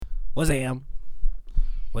Wazam.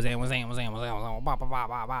 Wazam, wazam, wazam, wazam, bop, bop, bop,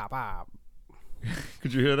 bop, bop, bop.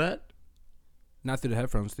 Could you hear that? Not through the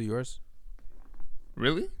headphones, through yours.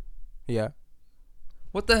 Really? Yeah.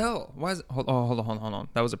 What the hell? Why is it? Hold on.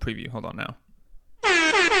 That was a preview. Hold on now.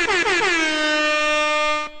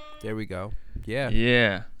 There we go. Yeah.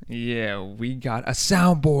 Yeah. We got a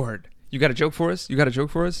soundboard. You got a joke for us? I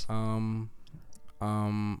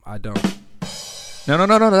don't. No.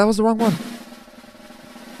 That was the wrong one.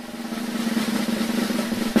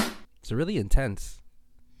 It's really intense.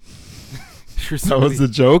 That was the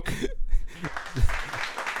joke.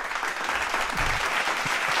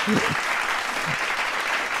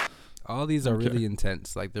 All these are really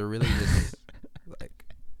intense. Like they're really just like.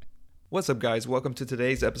 What's up, guys? Welcome to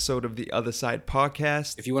today's episode of the Other Side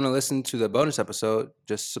Podcast. If you want to listen to the bonus episode,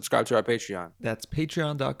 just subscribe to our Patreon. That's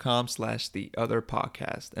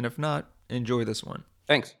patreon.com/theotherpodcast. And if not, enjoy this one.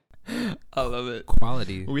 Thanks. I love it.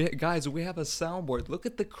 Quality. We have a soundboard. Look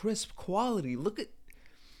at the crisp quality.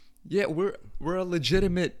 Yeah, we're a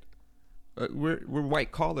legitimate. We're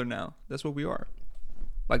white collar now. That's what we are.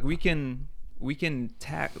 Like we can do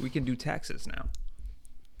taxes now.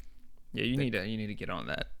 Yeah, you need to get on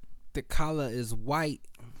that. The collar is white.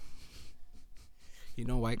 You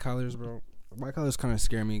know white collars, bro? White collars kind of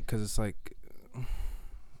scare me because it's like,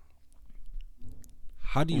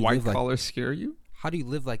 how do you White live like, collars scare you? how do you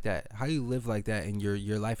live like that? How do you live like that and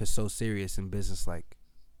your life is so serious in business? Like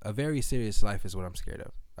a very serious life is what I'm scared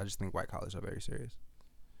of. I just think white collars are very serious.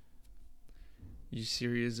 You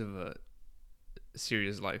serious of a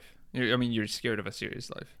serious life? You're scared of a serious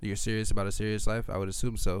life. You're serious about a serious life? I would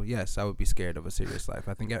assume so. Yes, I would be scared of a serious life.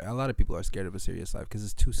 I think a lot of people are scared of a serious life because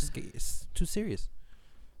it's too serious,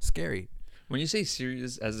 scary. When you say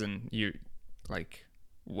serious, as in you, like,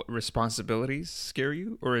 what responsibilities scare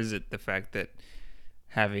you, or is it the fact that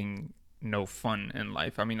having no fun in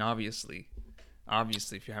life? I mean, obviously,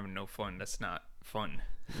 if you're having no fun, that's not fun.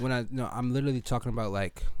 I'm literally talking about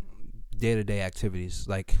like day-to-day activities,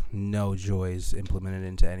 like no joys implemented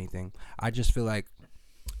into anything. I just feel like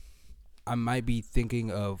I might be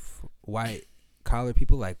thinking of white collar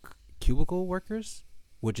people like cubicle workers,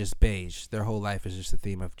 which is beige. Their whole life is just a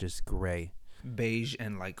theme of just gray, Beige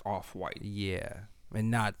and like off-white. yeah,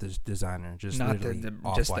 and not the designer, just Not literally the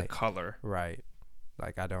off-white. just the color. Right.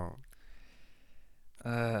 Like I don't.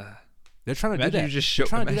 Uh, They're trying to do Imagine that. you just show- They're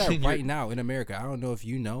trying to do that imagine right you- now in America. I don't know if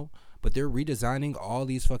you know, but they're redesigning all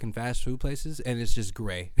these fucking fast food places, and it's just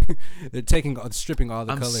gray. They're stripping all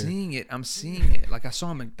the color. I'm seeing it. Like I saw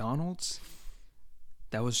a McDonald's.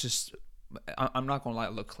 That was just. I'm not gonna lie.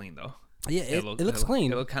 It looked clean though. Yeah, it looks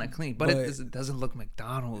clean. It looked kind of clean, but it doesn't look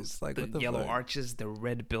McDonald's. It's like, the what the yellow fuck? arches, the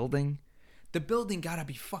red building. The building gotta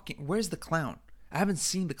be fucking. Where's the clown? I haven't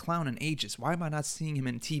seen the clown in ages. Why am I not seeing him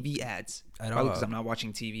in TV ads? At Probably all. because I'm not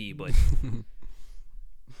watching TV. But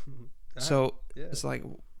so it's like,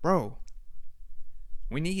 bro,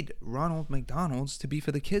 we need Ronald McDonald's to be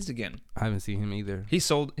for the kids again. I haven't seen him either. He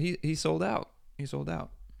sold out. He sold out.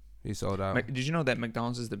 He sold out. Did you know that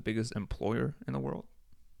McDonald's is the biggest employer in the world?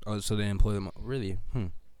 Oh, so they employ them really?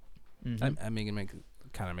 Mhm. I mean,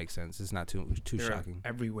 kind of makes sense. It's not too They're shocking.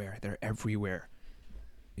 everywhere. They're everywhere.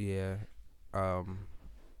 Yeah.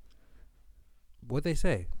 What they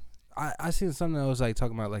say? I seen something that was like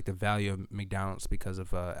talking about like the value of McDonald's because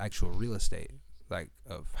of actual real estate, like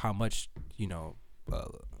of how much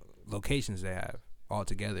locations they have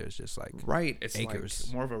altogether. It's just like Right. It's acres.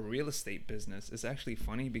 like more of a real estate business. It's actually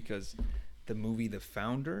funny because the movie The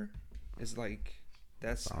Founder is like,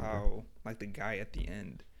 that's how, like, the guy at the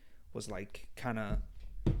end was like kind of,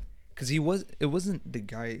 because it wasn't the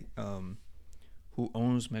guy who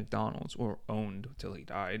owns McDonald's or owned till he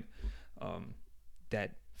died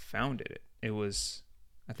that founded it. It was,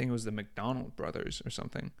 I think it was the McDonald brothers or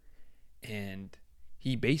something, and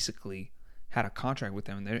he basically had a contract with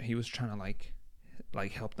them, and he was trying to like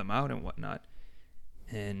help them out and whatnot.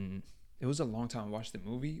 And it was a long time I watched the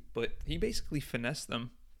movie, but he basically finessed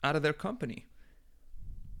them out of their company.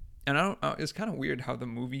 And it's kind of weird how the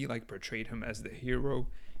movie like portrayed him as the hero,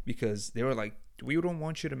 because they were like, we don't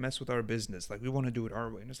want you to mess with our business, like we want to do it our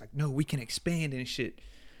way. And it's like, no, we can expand and shit.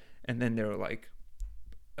 And then they were like,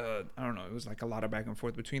 I don't know, it was like a lot of back and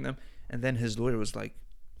forth between them. And then his lawyer was like,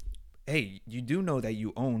 hey, you do know that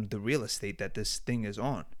you own the real estate that this thing is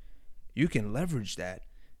on. You can leverage that,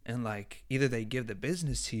 and like either they give the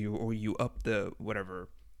business to you or you up the whatever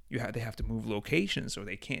they have to move locations or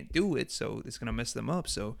they can't do it, so it's gonna mess them up.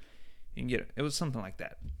 So you can get it. It was something like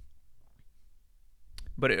that.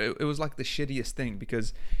 But it was like the shittiest thing,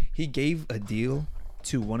 because he gave a deal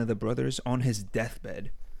to one of the brothers on his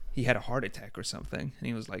deathbed. He had a heart attack or something, and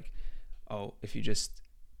he was like, oh, if you just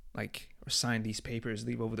like, or sign these papers,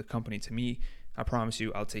 leave over the company to me. I promise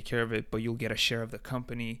you, I'll take care of it, but you'll get a share of the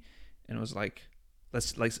company. And it was like,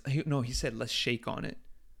 he said, let's shake on it.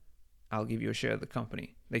 I'll give you a share of the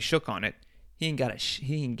company. They shook on it. He ain't get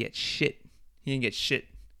shit. He didn't get shit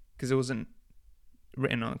because it wasn't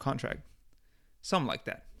written on a contract. Something like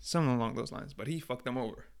that. Something along those lines. But he fucked them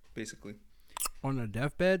over, basically. On a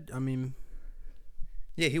deathbed? I mean,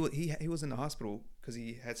 yeah, he was in the hospital because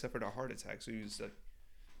he had suffered a heart attack. So he was like,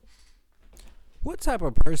 what type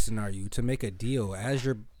of person are you to make a deal as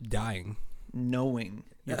you're dying? Knowing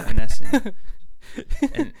you're finessing.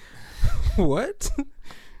 And what?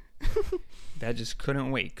 that just couldn't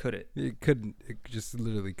wait, could it? It couldn't. It just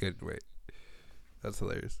literally couldn't wait. That's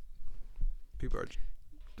hilarious. People are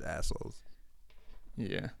assholes.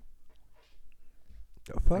 Yeah.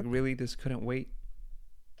 The fuck? Like, really, this couldn't wait?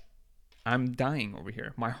 I'm dying over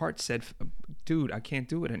here. My heart said, dude, I can't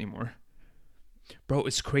do it anymore. Bro,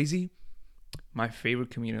 it's crazy. My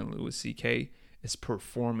favorite comedian, Louis C.K., is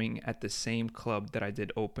performing at the same club that I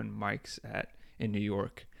did open mics at in New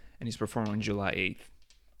York. And he's performing on July 8th.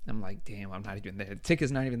 I'm like, damn, I'm not even there. The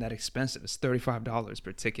ticket's not even that expensive. It's $35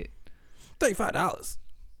 per ticket. $35.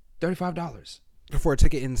 $35. For a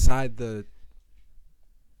ticket inside the,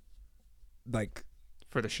 like,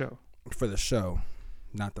 for the show. For the show,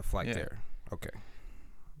 not the flight Yeah. there. Okay.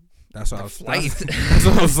 That's what I was Flight. That's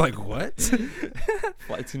what I was like, what?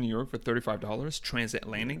 Flight to New York for $35.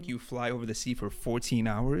 Transatlantic, you fly over the sea for 14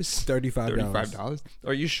 hours. $35.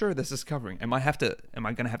 Are you sure this is covering? Am I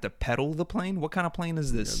gonna have to pedal the plane? What kind of plane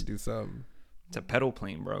is this? Gotta do something. It's a pedal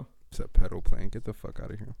plane, bro. It's a pedal plane. Get the fuck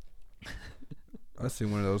out of here. I've seen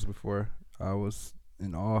one of those before. I was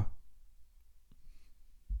in awe.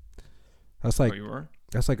 That's like, Oh, you were?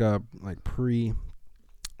 that's like a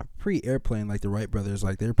pre-airplane, like the Wright brothers.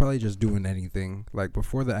 Like, they're probably just doing anything. Like,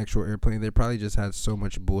 before the actual airplane, they probably just had so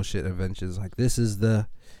much bullshit inventions. Like, this is and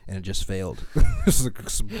it just failed. It's like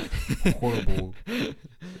some horrible.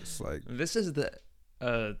 It's like, This is the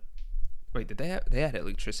wait, did they had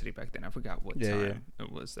electricity back then? I forgot what time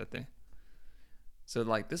it was that they. So,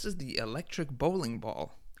 like, this is the electric bowling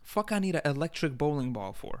ball. Fuck, I need an electric bowling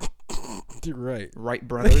ball for. you're right. Wright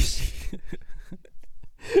brothers.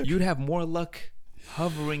 You'd have more luck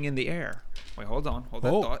hovering in the air. Wait, hold on. Hold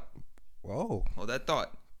that thought. Whoa. Hold that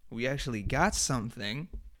thought. We actually got something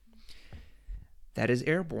that is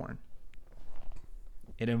airborne.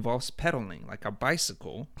 It involves pedaling like a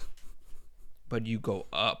bicycle, but you go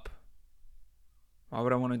up. Why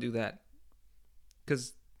would I want to do that?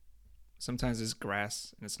 Because sometimes it's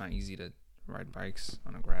grass and it's not easy to ride bikes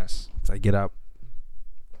on a grass. It's like, get out.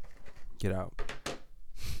 Get out.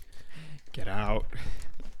 Get out.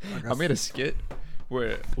 I made a skit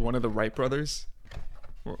where one of the Wright brothers,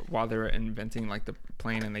 while they were inventing like the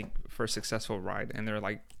plane and they first successful ride, and they're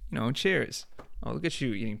like, cheers. Oh, look at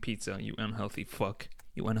you eating pizza, you unhealthy fuck.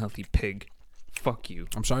 You unhealthy pig. Fuck you.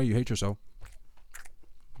 I'm sorry you hate yourself.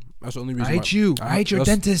 That's the only reason. I hate you. I hate your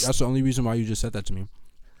dentist. That's the only reason why you just said that to me.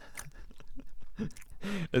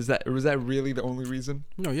 Was that really the only reason?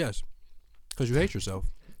 No, yes. Because you hate yourself.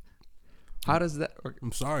 How does that work?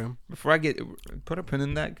 I'm sorry. Before I put a pin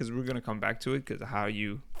in that, because we're gonna come back to it, because how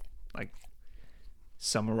you like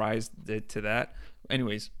summarized it to that.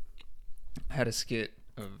 Anyways, I had a skit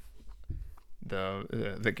of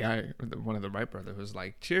the guy, one of the Wright brothers, was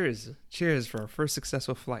like, cheers for our first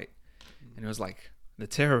successful flight, and it was like, the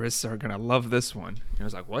terrorists are gonna love this one. And I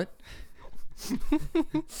was like, what?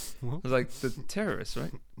 I was like, the terrorists,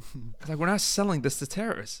 right? I was like, we're not selling this to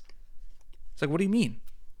terrorists. It's like, what do you mean?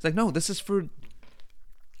 It's like, no, this is for.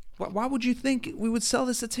 Why would you think we would sell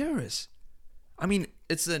this to terrorists? I mean,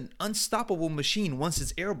 it's an unstoppable machine once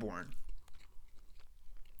it's airborne.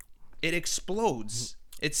 It explodes.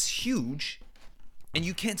 It's huge. And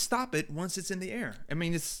you can't stop it once it's in the air. I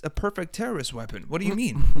mean, it's a perfect terrorist weapon. What do you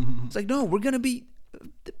mean? It's like, no, we're going to be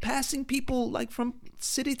passing people like from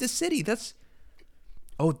city to city. That's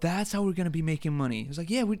how we're going to be making money. It's like,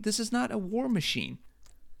 yeah, this is not a war machine.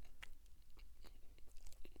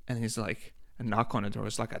 And he's like, a knock on the door.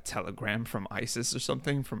 It's like a telegram from ISIS or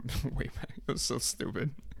something from way back. It was so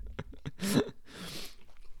stupid.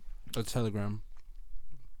 A telegram.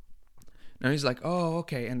 And he's like, oh,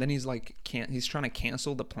 okay. And then he's like, he's trying to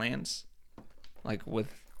cancel the plans, like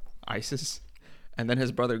with ISIS. And then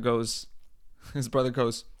his brother goes,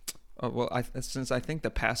 oh, well, since I think the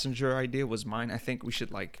passenger idea was mine, I think we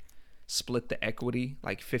should like split the equity,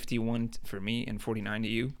 like 51 for me and 49 to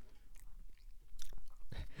you.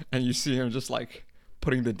 And you see him just like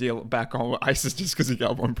putting the deal back on with ISIS just because he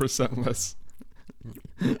got 1% less.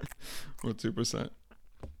 Or 2%.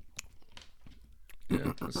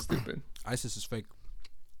 Yeah, that's stupid. ISIS is fake.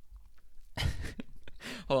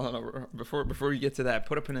 Hold on. Before you get to that,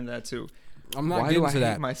 put a pin in that too. I'm not Why getting do I to hate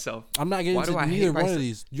that. myself? I'm not getting Why do to I hate neither one myself? of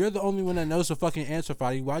these. You're the only one that knows the fucking answer,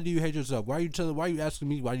 Fadi. Why do you hate yourself? Why are you asking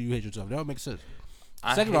me why do you hate yourself? That don't make sense.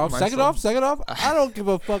 Second off, I don't give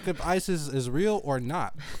a fuck if ISIS is real or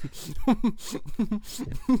not.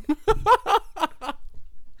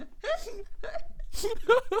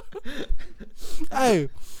 hey,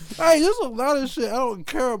 there's a lot of shit I don't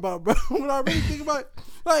care about, bro. When I really think about it,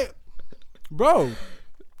 like, bro,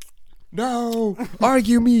 No,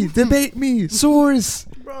 argue me, debate me, source.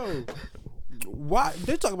 bro, why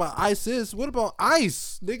they talk about ISIS? What about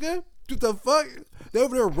ICE, nigga? What the fuck? They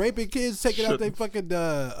over there raping kids, taking out their fucking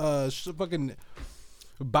fucking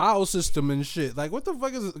bowel system and shit. Like, what the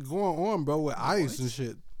fuck is going on, bro, with ICE and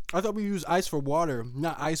shit? I thought we use ice for water,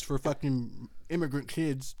 not ice for fucking immigrant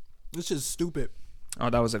kids. This shit's stupid. Oh,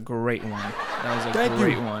 that was a great one. Thank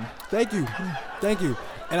you. One. Thank you.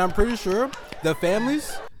 And I'm pretty sure the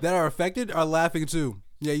families that are affected are laughing too.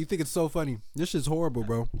 Yeah, you think it's so funny. This shit's horrible,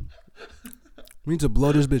 bro. We need to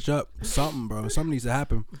blow this bitch up. Something, bro. Something needs to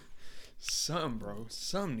happen. Bro.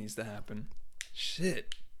 Something needs to happen.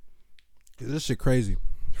 Shit. This shit crazy.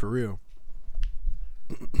 For real.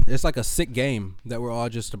 It's like a sick game that we're all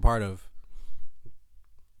just a part of.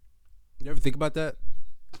 You ever think about that?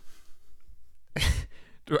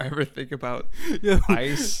 Do I ever think about Yeah.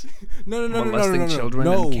 ICE? No. Molesting children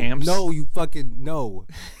in camps? No, you fucking no.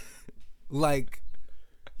 Like,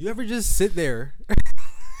 you ever just sit there,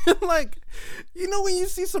 like, you know when you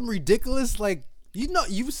see some ridiculous, like, you know,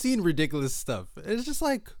 you've seen ridiculous stuff. It's just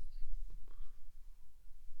like,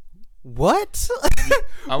 what?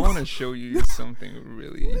 I want to show you something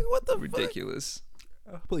really What the ridiculous.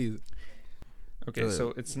 Please. Okay,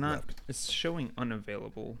 so it's not. It's showing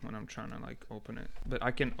unavailable when I'm trying to like open it, but I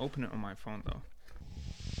can open it on my phone though.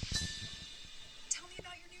 Tell me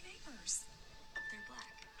about your new neighbors. They're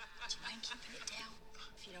black. Do you mind keeping it down?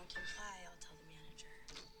 If you don't comply, I'll tell the manager.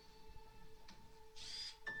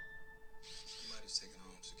 Somebody's taking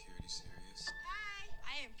home security serious. Hi,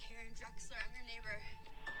 I am Karen Drexler. I'm your neighbor.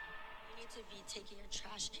 You need to be taking your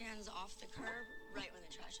trash cans off the curb right when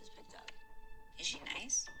the trash is picked up. Is she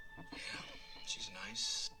nice? Yeah, she's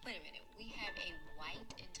nice. Wait a minute. We have a white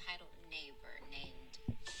entitled neighbor named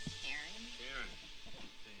Karen. Karen,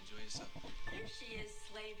 hey, enjoy yourself. There she is,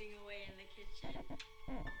 slaving away in the kitchen.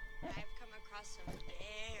 I've come across some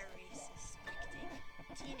very suspecting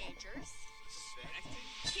teenagers. Suspecting?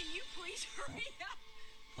 Can you please hurry up?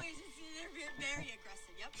 Please, they're very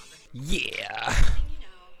aggressive. Yep. Yeah. You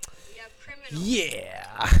know, we have criminals.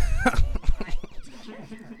 Yeah.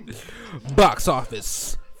 Box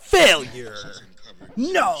office failure.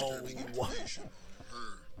 No.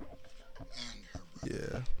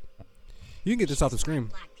 Yeah. You can get this off the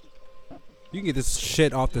screen. You can get this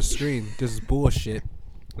shit off the screen. This is bullshit.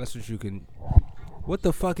 That's what you can. What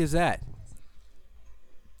the fuck is that?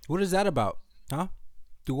 What is that about? Huh?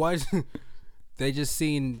 Why? They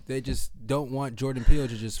just don't want Jordan Peele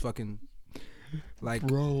to just fucking like.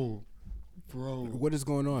 Bro, What is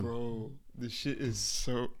going on? bro, this shit is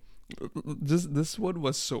so. This one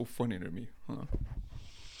was so funny to me. Hold on.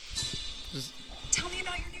 Just Tell me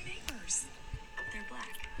about your new neighbors. They're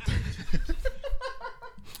black.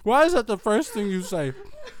 Why is that the first thing you say?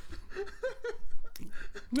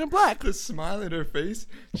 They're black. the smile in her face.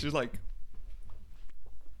 She's like,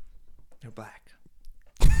 they're black.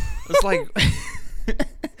 It's like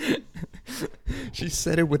she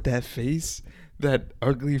said it with that face, that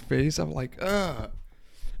ugly face. I'm like,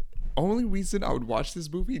 only reason I would watch this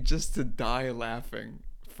movie just to die laughing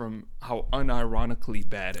from how unironically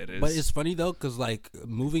bad it is. But it's funny though, cause like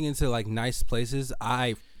moving into like nice places,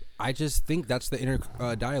 I just think that's the inner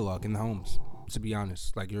dialogue in the homes. To be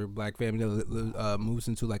honest, like your black family moves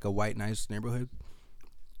into like a white nice neighborhood.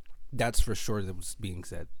 That's for sure that was being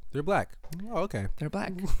said. They're black. Oh, okay. they're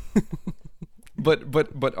black.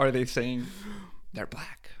 but are they saying they're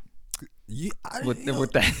black? You, With that,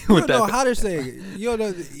 you with don't know that, how they're saying it. You don't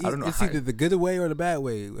know. I don't know It's how- either the good way or the bad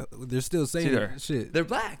way. They're still saying either. shit. They're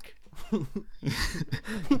black.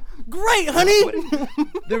 Great, honey.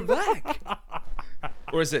 They're black.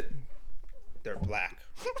 Or is it they're black?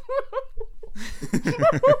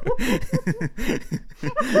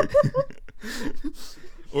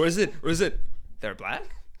 or is it they're black?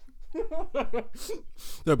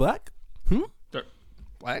 They're black. They're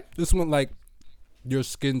black? This one, like, your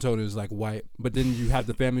skin tone is like white, but then you have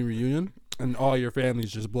the family reunion, and all your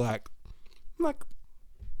family's just black. I'm like,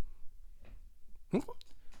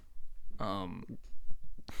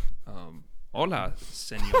 Hola,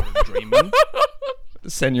 Senor Draymond.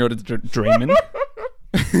 Senor Draymond.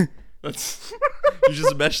 That's you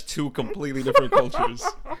just meshed two completely different cultures.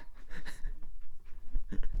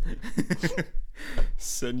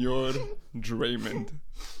 Senor Draymond.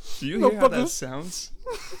 Do you hear how that sounds?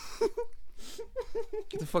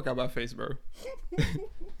 Get the fuck out of my face, bro.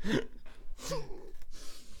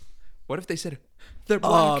 What if they said they're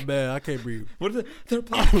black? Oh man, I can't breathe. What if they're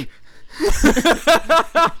black?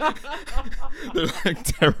 They're like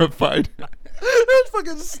terrified. I'm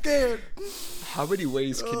fucking scared. How many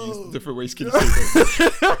ways can you? Different ways can you say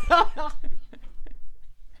that?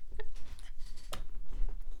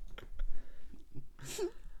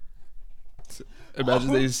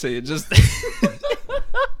 Imagine they say it just.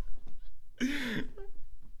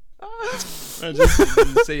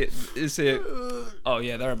 Just say it. Say it. Oh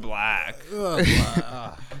yeah, they're black.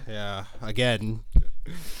 Yeah, again.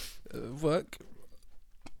 Fuck.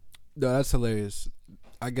 No, that's hilarious.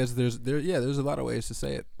 I guess there's a lot of ways to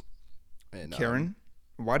say it. And, Karen,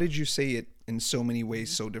 why did you say it in so many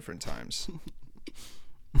ways, so different times?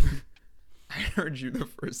 I heard you the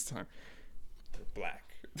first time. They're black.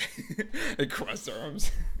 They crossed their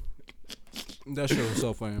arms. that shit was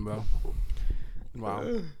so funny, bro.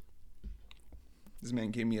 Wow. This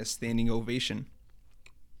man gave me a standing ovation.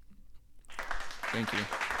 Thank you.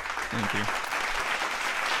 Thank you.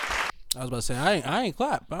 I was about to say I ain't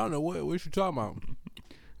clap. I don't know what you talking about.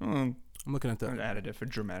 Um, I'm looking at I the added it for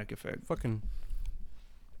dramatic effect. fucking.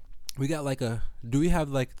 We got like a. Do we have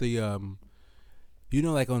like the you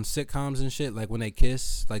know, like on sitcoms and shit, like when they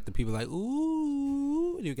kiss, like the people like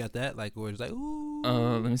ooh. You got that, like where it's like ooh.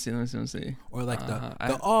 Let me see. Or like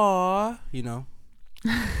the aw, you know.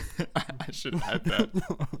 I should add that.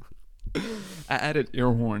 I added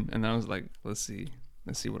ear horn, and I was like, let's see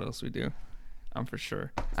what else we do. I'm for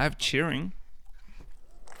sure. I have cheering.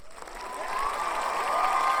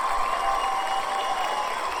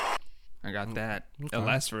 I got that. Okay. It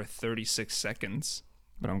lasts for 36 seconds,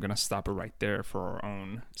 but I'm gonna stop it right there for our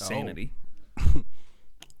own sanity.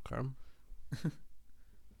 Okay.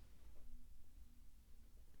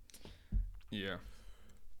 Yeah.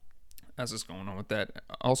 That's what's going on with that.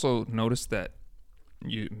 Also, notice that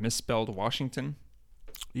you misspelled Washington.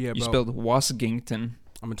 Yeah, You bro. spelled Wasgington.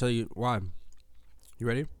 I'm gonna tell you why. You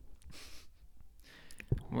ready?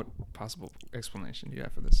 What possible explanation do you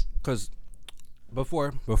have for this? Because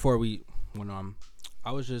before we went on,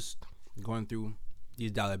 I was just going through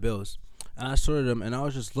these dollar bills, and I sorted them, and I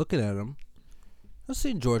was just looking at them. I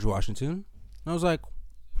seen George Washington, and I was like,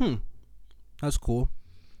 that's cool.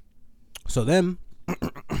 So then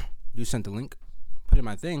you sent the link, put in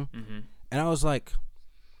my thing, and I was like,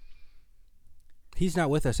 he's not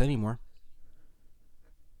with us anymore.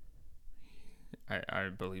 I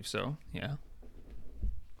believe so. Yeah.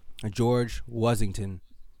 George Washington.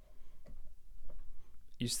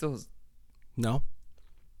 You still. No.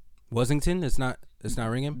 Washington. It's not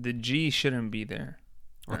ringing. The G shouldn't be there.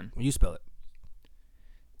 Then. You spell it.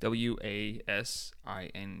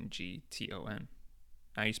 Wasington.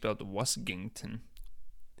 Now you spelled Wasgington.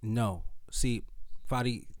 No. See,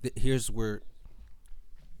 Fadi, here's where.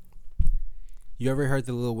 You ever heard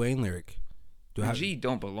the Lil Wayne lyric? The G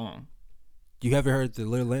don't belong. You ever heard the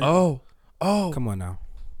Lil Wayne? Oh. Come on now.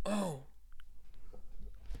 Oh.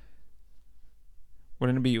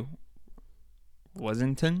 Wouldn't it be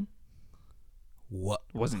Wasington? What?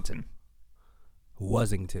 Wasington.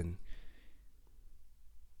 Washington.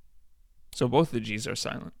 So both the G's are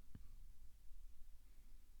silent.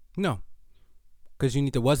 No. Because you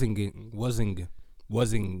need the wasing,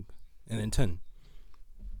 and then 10.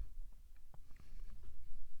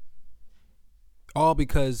 All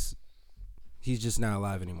because he's just not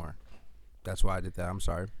alive anymore. That's why I did that. I'm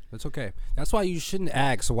sorry. That's okay. That's why you shouldn't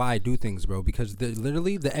ask why I do things, bro. Because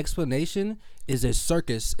literally the explanation is a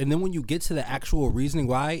circus. And then when you get to the actual reasoning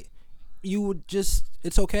why, you would just,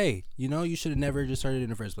 it's okay. You know, you should have never just started in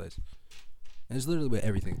the first place. And it's literally with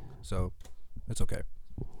everything. So, it's okay.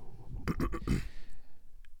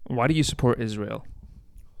 Why do you support Israel?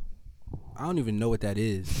 I don't even know what that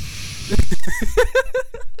is.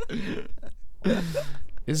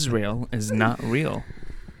 Israel is not real.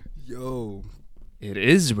 Yo. It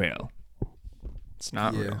is real. It's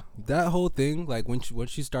not real. That whole thing, like once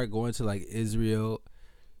you start going to like Israel,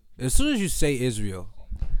 as soon as you say Israel,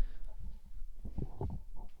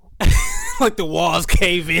 like the walls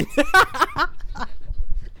cave in.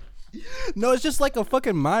 No, it's just like a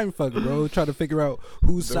fucking mind fuck, bro. Trying to figure out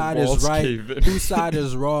whose side is right, whose side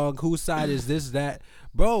is wrong, whose side is this, that.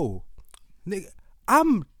 Bro, nigga,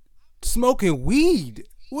 I'm smoking weed.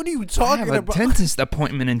 What are you talking about? I have a dentist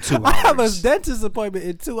appointment in 2 hours. I have a dentist appointment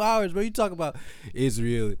in 2 hours, bro. You talk about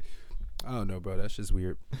Israel. I don't know, bro. That's just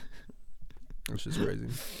weird. That's just crazy.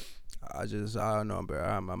 I don't know, bro.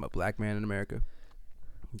 I'm a black man in America.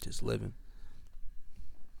 I'm just living.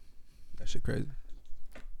 That shit crazy.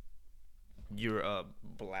 You're a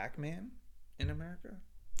black man in America.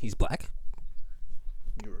 He's black.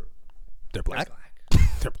 You're They're black. They're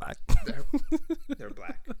They're black. They're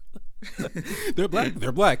black. They're black.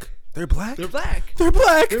 They're black. They're black. They're black. They're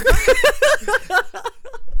black.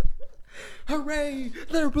 Hooray!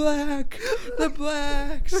 They're black. The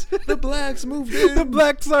blacks. The blacks moved in. The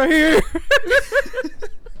blacks are here.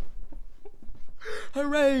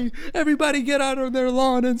 Hooray! Everybody get out on their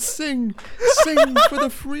lawn and sing for the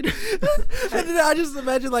freedom. And then I just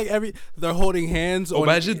imagine like they're holding hands.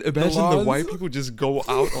 Imagine the lawns. white people just go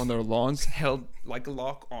out on their lawns, held like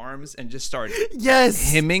lock arms, and just start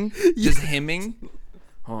Yes. hymning, just hymning.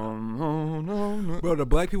 No. Bro, the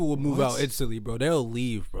black people will move out instantly, bro. They'll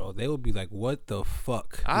leave, bro. They will be like, "What the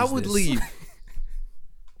fuck?" I is would this?" leave.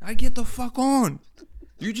 I get the fuck on.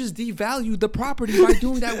 You just devalued the property by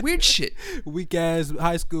doing that weird shit. Weak ass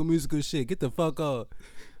High School Musical shit. Get the fuck off.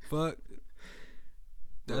 Fuck.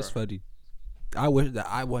 That's funny. I want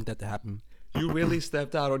that to happen. You really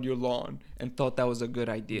stepped out on your lawn and thought that was a good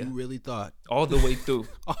idea. You really thought. All the way through.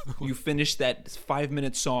 You finished that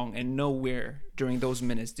 5-minute song, and nowhere during those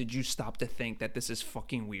minutes did you stop to think that this is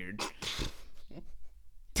fucking weird.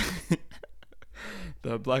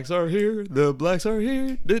 The blacks are here. The blacks are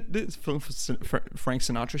here. This Frank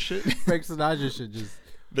Sinatra shit. Frank Sinatra should just.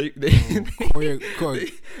 They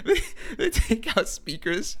take out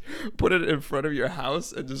speakers, put it in front of your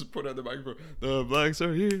house, and just put on the microphone. The blacks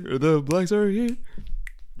are here. The blacks are here.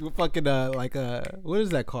 You fucking what is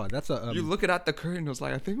that called? That's a You looking at the curtain. I was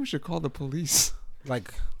like, I think we should call the police. like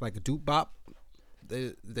a doop bop.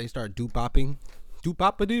 They start doop bopping. Doop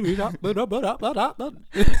bop.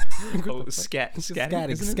 Oh, scat, scatting,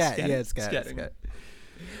 isn't it? Scat. Scatting. Yeah, it's scat. Scatting. Scat.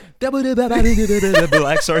 The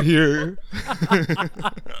blacks are here.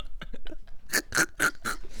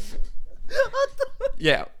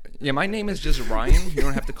 Yeah. My name is just Ryan. You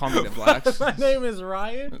don't have to call me the blacks. My name is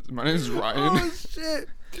Ryan. My name is Ryan. Oh shit!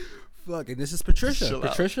 Fuck, and this is Patricia. Chill out.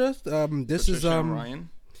 Patricia. This is Patricia and Ryan.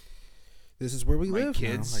 This is where we My live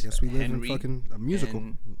kids, now. I guess we live Henry in fucking a musical.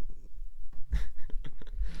 and-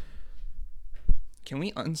 Can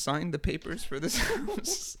we unsign the papers for this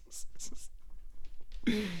house?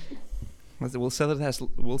 We'll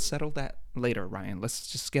settle that later, Ryan. Let's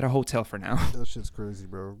just get a hotel for now. That shit's crazy,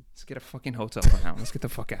 bro. Let's get a fucking hotel for now. Let's get the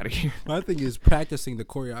fuck out of here. My thing is practicing the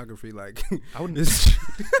choreography. Like, I would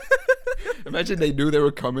imagine they knew they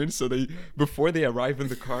were coming, so before they arrive in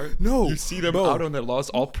the car, No, you see them bro. out on their lawns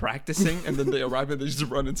all practicing, and then they arrive and they just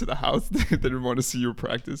run into the house. They didn't want to see you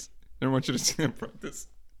practice. They didn't want you to see them practice.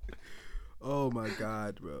 oh my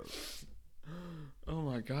god, bro. Oh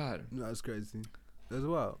my god. That's crazy. As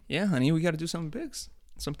well. Yeah, honey, we got to do something big.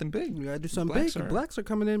 Something big. We gotta do something Blacks big. are- Blacks are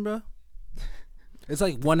coming in, bro. It's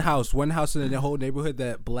like one house in the whole neighborhood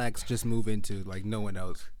that blacks just move into. Like no one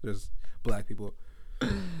else. Just black people.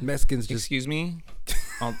 Mexicans just. Excuse me.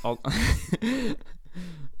 I'll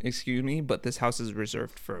excuse me, but this house is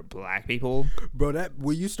reserved for black people. Bro, that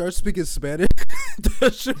when you start speaking Spanish,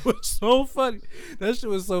 that shit was so funny. That shit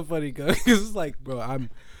was so funny, cause it's like, bro,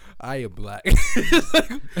 I am black. It's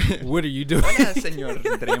like, what are you doing? Hola, señor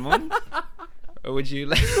Draymond. Would you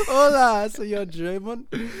like Hola, señor Draymond.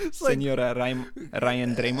 It's like, Señora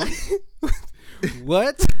Ryan Draymond?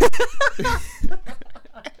 what?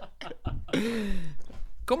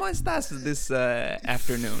 ¿Cómo estás this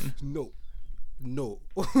afternoon? No.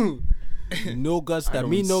 No gusta. I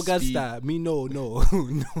Me don't no speak- gusta. Me no. No.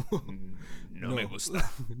 No me gusta.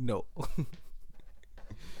 No.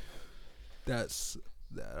 That's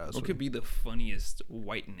What could be the funniest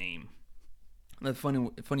white name? The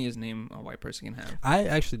funniest name a white person can have. I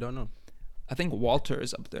actually don't know. I think Walter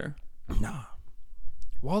is up there. Nah.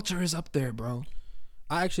 Walter is up there, bro.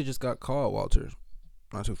 I actually just got called Walter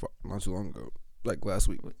not too long ago. Like last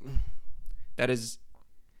week. That is,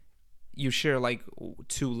 you share like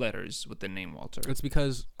 2 letters with the name Walter. It's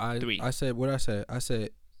because Three. I said what I said. I said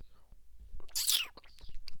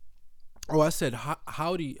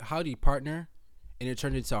howdy partner, and it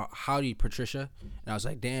turned into howdy Patricia, and I was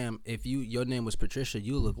like, damn, if your name was Patricia,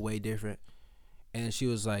 you look way different. And she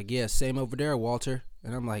was like, yeah, same over there, Walter.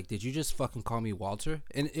 And I'm like, did you just fucking call me Walter?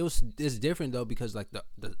 And it's different though, because like the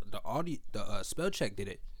spell check did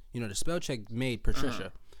it. You know, the spell check made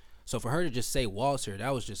Patricia. So for her to just say Walter,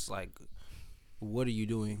 that was just like, what are you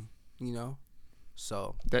doing? You know.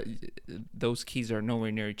 So That those keys are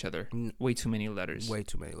nowhere near each other. Way too many letters. way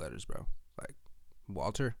too many letters, bro. Like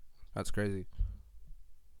Walter, that's crazy.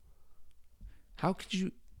 How could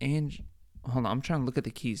you hold on? I'm trying to look at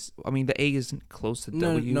the keys. I mean, the A isn't close to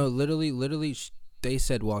W. No, literally, they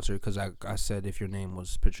said Walter because I said if your name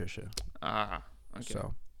was Patricia. Ah, okay.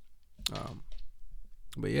 So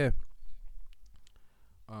But yeah.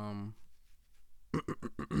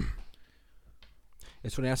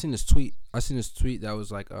 It's funny. I seen this tweet that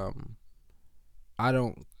was like, I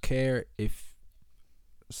don't care if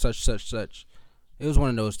such. It was one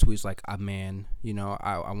of those tweets like, a man,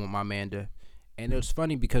 I want my man to. And it was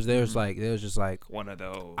funny because there was just like one of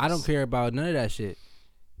those. I don't care about none of that shit.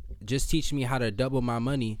 Just teach me how to double my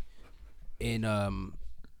money in a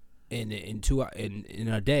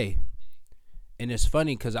day. And it's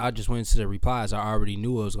funny because I just went into the replies. I already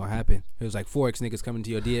knew what was gonna happen. It was like Forex niggas coming to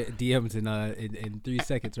your DMs in 3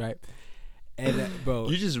 seconds, right? And bro,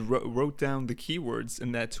 you just wrote down the keywords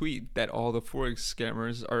in that tweet that all the Forex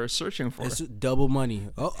scammers are searching for. It's double money.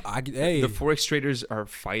 Oh, hey, the Forex traders are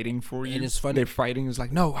fighting for you. And it's funny. They're fighting. It's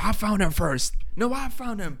like, no, I found him first. No, I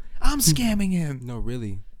found him. I'm scamming him. No,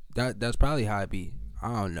 really. That's probably how it be.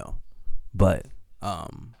 I don't know, but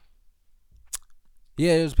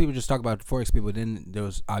yeah, there's people just talk about Forex people. Then there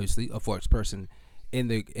was obviously a Forex person in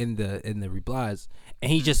the replies,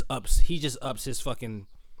 and he just ups his fucking,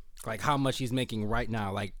 like, how much he's making right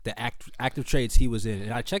now, like the active trades he was in.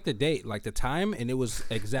 And I checked the date, like the time, and it was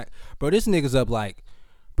exact. Bro, this nigga's up like,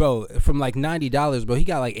 bro, from like $90, bro. He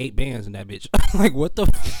got like 8 bands in that bitch. Like, what the,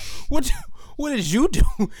 what did you do?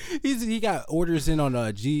 He got orders in on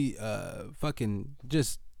fucking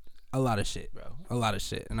just a lot of shit, bro. A lot of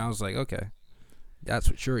shit. And I was like, okay, that's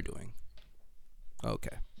what you're doing.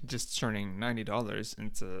 Okay. Just turning $90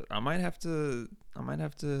 into. I might have to.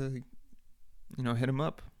 Hit him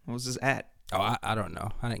up. What was his at? Oh, I don't know.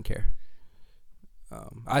 I didn't care.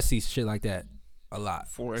 I see shit like that a lot.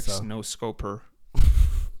 Forex no scoper.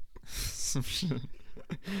 Some shit.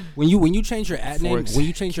 When you change your at name,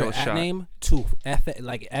 shot. name to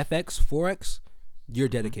FX Forex, you're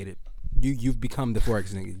dedicated. You've become the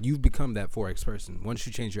Forex nigga. You've become that Forex person. Once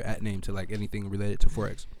you change your at name to like anything related to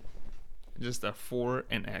Forex. Just a 4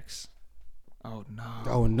 and X. Oh no.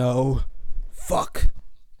 Oh no. Fuck.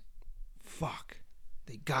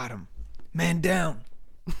 They got him. Man down.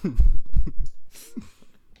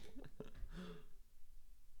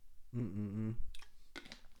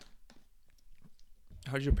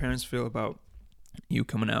 How did your parents feel about you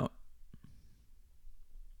coming out?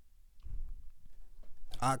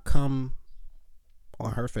 I come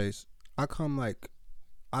on her face. I come like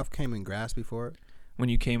I've came in grass before. When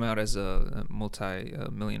you came out as a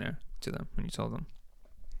multi-millionaire to them, when you told them,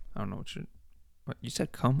 I don't know what you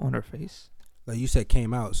said. Come on her face. Like you said,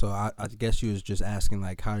 came out. So I guess you was just asking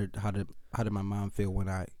like how did my mom feel when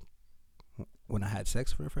I had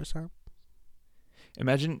sex for the first time?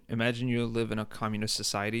 Imagine you live in a communist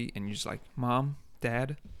society and you're just like, Mom,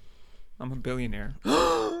 Dad, I'm a billionaire.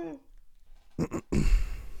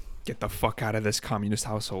 Get the fuck out of this communist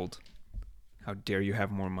household. How dare you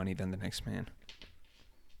have more money than the next man?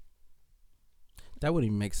 That wouldn't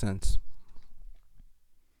even make sense.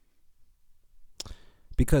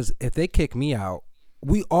 Because if they kick me out,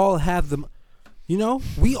 we all have them.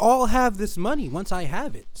 We all have this money once I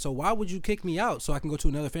have it. So why would you kick me out so I can go to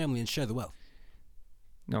another family and share the wealth?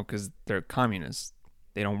 No, because they're communists.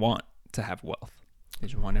 They don't want to have wealth. They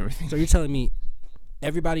just want everything. So you're telling me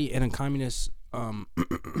everybody in a communist,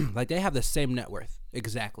 like they have the same net worth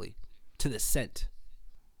exactly to the cent.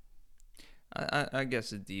 I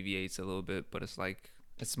guess it deviates a little bit, but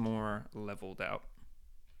it's more leveled out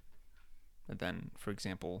than, for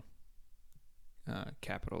example,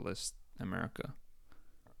 capitalist America.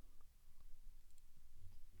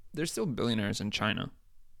 There's still billionaires in China.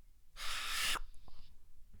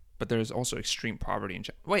 But there's also extreme poverty in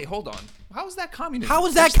China. Wait, hold on. How is that communism? How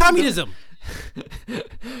is that communism?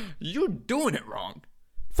 You're doing it wrong.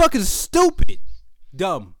 Fucking stupid.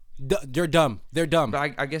 Dumb. They're dumb. They're dumb.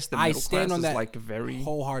 But I guess the middle stand class on is that like very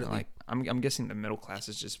wholeheartedly. Like, I'm guessing the middle class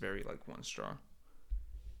is just very like one straw.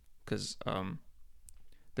 Because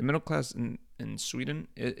the middle class in Sweden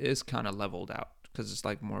is kind of leveled out because it's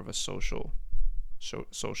like more of a socialist.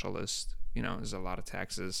 There's a lot of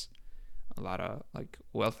taxes, a lot of like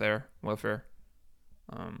welfare.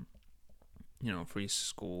 Free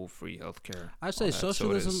school, free healthcare. I say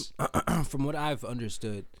socialism. So from what I've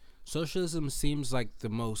understood, socialism seems like the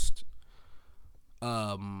most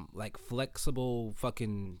like flexible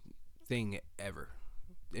fucking thing ever.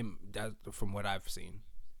 From what I've seen.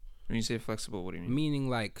 When you say flexible, what do you mean? Meaning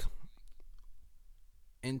like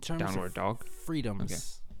in terms downward of dog freedoms. Okay.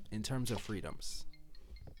 In terms of freedoms.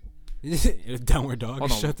 Downward dog.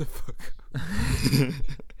 Hold on. Shut the fuck up.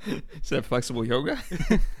 Is that flexible yoga?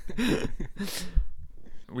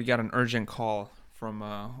 We got an urgent call from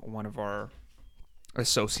one of our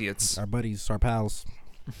associates. Our buddies, our pals.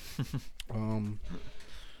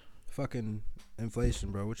 Fucking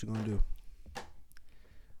Inflation, bro. What you gonna do?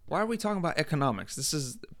 Why are we talking about economics? This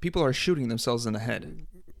is people are shooting themselves in the head.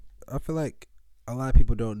 I feel like a lot of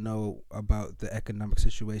people don't know about the economic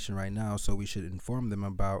situation right now, so we should inform them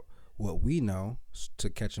about what we know to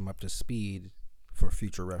catch them up to speed for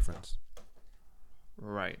future reference.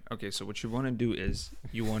 Right. Okay, so what you want to do is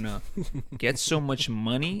you want to get so much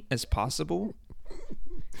money as possible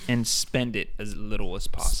and spend it as little as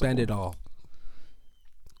possible. Spend it all.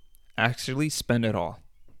 Actually, spend it all.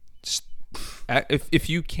 If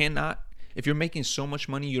you cannot, if you're making so much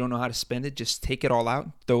money you don't know how to spend it, just take it all out,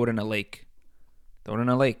 throw it in a lake. Throw it in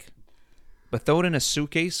a lake. But throw it in a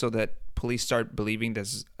suitcase so that police start believing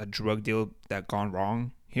there's a drug deal that gone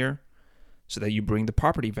wrong here, so that you bring the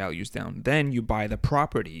property values down. Then you buy the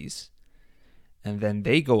properties, and then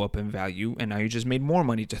they go up in value, and now you just made more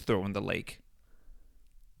money to throw in the lake.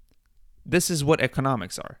 This is what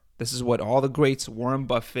economics are. This is what all the greats, Warren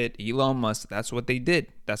Buffett, Elon Musk, that's what they did.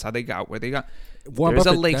 That's how they got where they got. Warren There's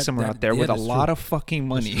Buffett, a lake somewhere out there with a lot of fucking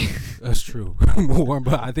money. That's true.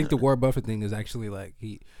 I think the Warren Buffett thing is actually like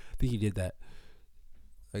I think he did that.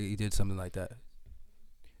 Like he did something like that.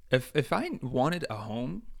 If I wanted a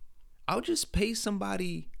home, I would just pay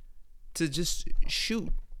somebody to just shoot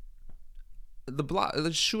the block.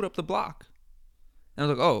 Let's shoot up the block. And I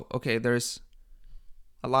was like, oh, okay. There's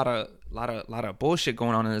a lot of bullshit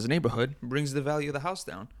going on in this neighborhood. Brings the value of the house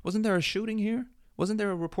down. Wasn't there a shooting here? Wasn't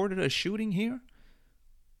there reported a shooting here?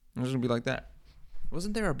 It was gonna be like that.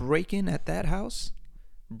 Wasn't there a break-in at that house?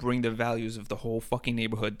 Bring the values of the whole fucking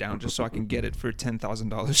neighborhood down just so I can get it for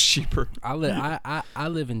 $10,000 cheaper. I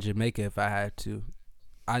live in Jamaica if I had to.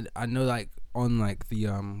 I know like on like the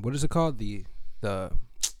what is it called, the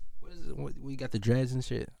what is it, we got the dreads and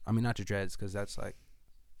shit. I mean not the dreads because that's like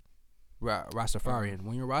Rastafarian.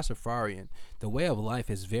 When you're Rastafarian, the way of life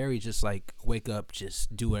is very just like wake up,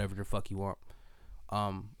 just do whatever the fuck you want.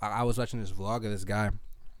 I was watching this vlog of this guy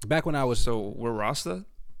back when I was. So we're Rasta.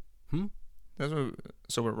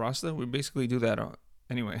 So we're Rasta. We basically do that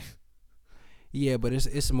anyway. Yeah, but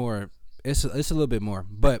it's more. It's a little bit more.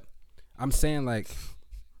 But I'm saying like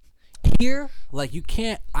here, like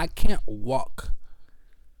I can't walk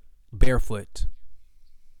barefoot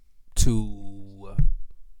to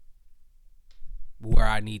where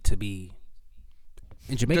I need to be.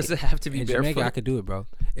 In Jamaica, does it have to be barefoot? Jamaica, I could do it, bro.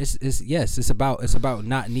 It's about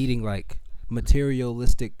not needing like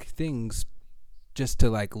materialistic things just to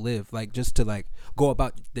like live, like just to like go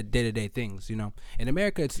about the day-to-day things, you know. In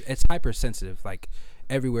America, it's hypersensitive, like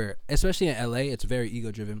everywhere, especially in LA. It's very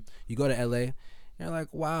ego-driven. You go to LA, you're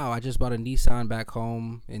like, wow, I just bought a Nissan back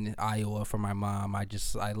home in Iowa for my mom. I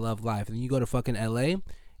love life. And then you go to fucking LA.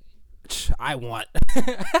 I want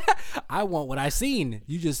what I seen.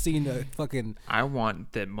 You just seen the fucking. I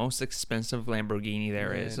want the most expensive Lamborghini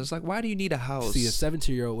there is. It's like, why do you need a house? See a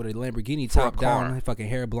 17-year-old with a Lamborghini top down, fucking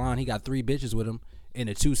hair blonde. He got 3 bitches with him in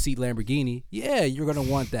a 2-seat Lamborghini. Yeah, you're gonna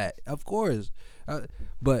want that, of course.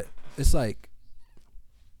 But it's like,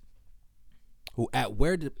 at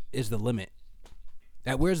where is the limit?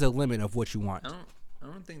 At where's the limit of what you want? I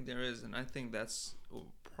don't think there is, and I think that's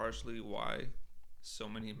partially why so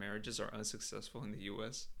many marriages are unsuccessful in the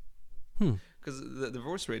U.S. Because the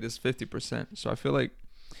divorce rate is 50%. So I feel like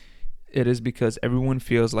it is because everyone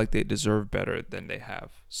feels like they deserve better than they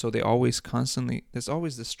have. So they always there's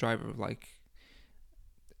always this drive of like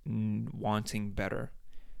wanting better.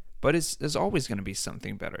 But there's always going to be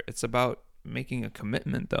something better. It's about making a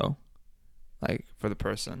commitment though, like for the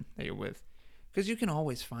person that you're with. Because you can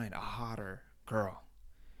always find a hotter girl.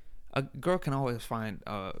 A girl can always find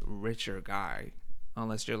a richer guy.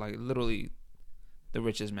 Unless you're like literally the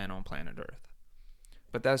richest man on planet Earth,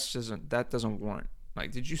 but that doesn't warrant.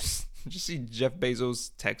 Like, did you see Jeff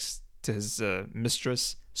Bezos' text to his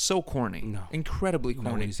mistress? So corny, no, incredibly corny.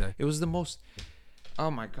 No, what did he say? It was the most. Oh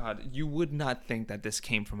my god, you would not think that this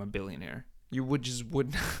came from a billionaire. You would not.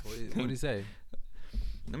 What did he say?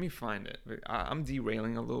 Let me find it. I'm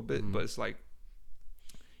derailing a little bit, but it's like,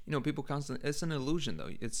 you know, people constantly. It's an illusion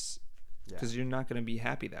though. It's. Because you're not going to be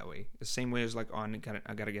happy that way. The same way as like, I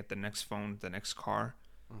got to get the next phone, the next car.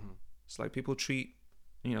 It's like people treat,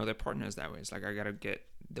 you know, their partners that way. It's like, I got to get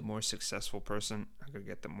the more successful person. I got to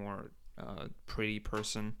get the more pretty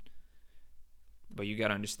person. But you got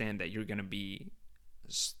to understand that you're going to be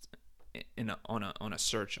on a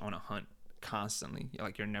search, on a hunt constantly.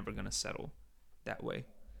 Like, you're never going to settle that way.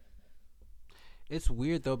 It's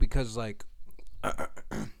weird though, because like,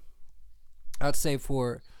 I'd say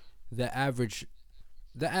for the average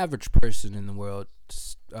person in the world,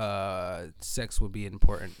 sex would be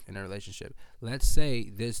important in a relationship. Let's say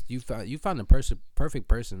you found the perfect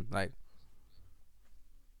person. Like,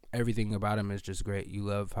 everything about them is just great. You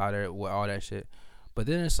love how they're all that shit. But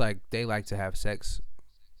then it's like they like to have sex,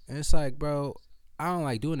 and it's like, bro, I don't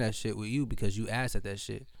like doing that shit with you because you asked at that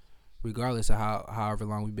shit. Regardless of however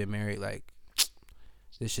long we've been married, like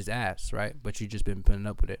this shit's ass, right? But you just been putting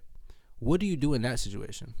up with it. What do you do in that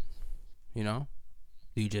situation? You know,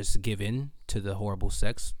 do you just give in to the horrible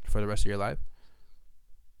sex for the rest of your life?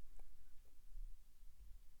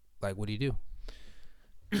 Like, what do you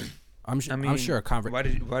do? I'm sure a why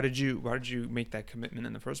did you make that commitment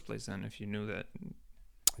in the first place then if you knew that?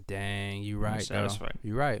 Dang, you right. Satisfied.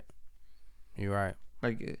 You're right.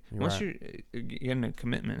 Like once you're getting a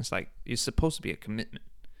commitment, it's like it's supposed to be a commitment.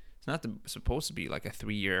 It's not supposed to be like a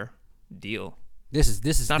 3-year deal.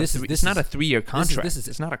 It's not a 3-year contract.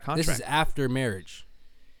 It's not a contract. This is after marriage.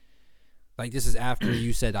 Like this is after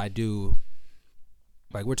you said I do.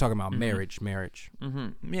 Like we're talking about marriage.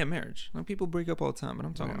 Mm-hmm. Yeah, marriage. Like, people break up all the time, but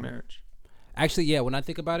I'm talking marriage. Actually, yeah. When I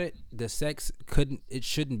think about it, the sex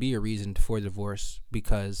shouldn't be a reason for divorce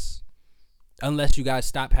because unless you guys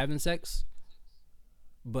stop having sex.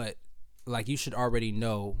 But like you should already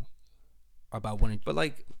know about wanting. But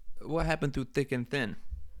like, what happened through thick and thin?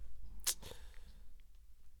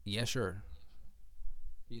 Yeah, sure.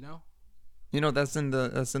 You know, that's in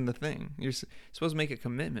the thing. You're supposed to make a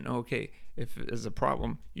commitment. Okay, if there's a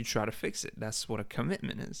problem, you try to fix it. That's what a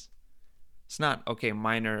commitment is. It's not okay.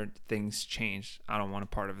 Minor things change. I don't want a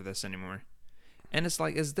part of this anymore. And it's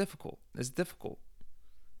like it's difficult. It's difficult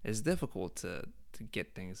to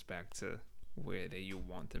get things back to where you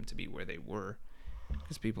want them to be, where they were,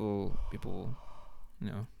 because people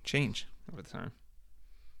change over time.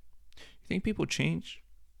 You think people change,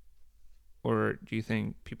 or do you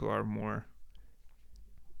think people are more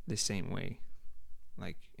the same way,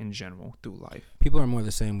 like in general through life? People are more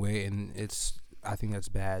the same way, and I think that's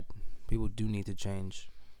bad. People do need to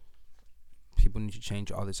change. People need to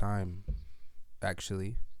change all the time,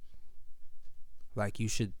 actually. Like I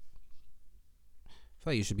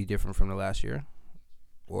feel like you should be different from the last year,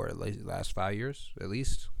 or at least the last 5 years, at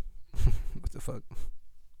least. What the fuck?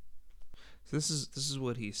 So this is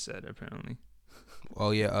what he said apparently. Oh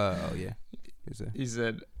yeah. He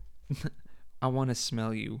said, "I want to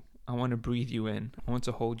smell you. I want to breathe you in. I want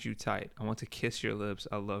to hold you tight. I want to kiss your lips.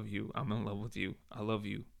 I love you. I'm in love with you. I love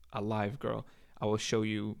you. Alive, girl. I will show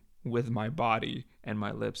you with my body and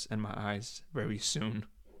my lips and my eyes very soon."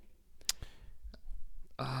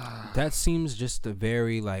 That seems just a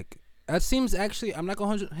very that seems actually, I'm not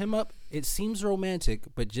gonna hold him up. It seems romantic,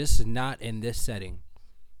 but just not in this setting.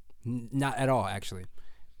 Not at all, actually.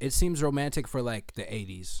 It seems romantic for like the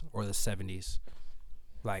 80s or the 70s,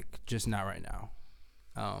 like just not right now.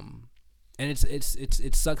 And it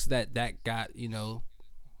sucks that got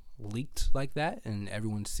leaked like that, and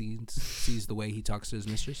everyone sees the way he talks to his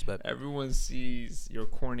mistress. But everyone sees your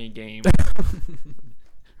corny game.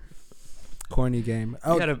 Corny game.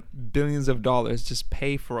 Oh, you got billions of dollars. Just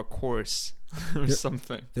pay for a course or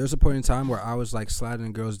something. There's a point in time where I was like sliding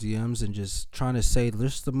in girls' DMs and just trying to say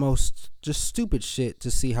just the most stupid shit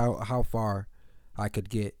to see how far I could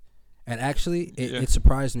get. And actually, it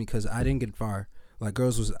surprised me because I didn't get far. Like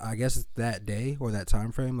girls was, I guess that day or that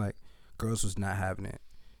time frame, like girls was not having it.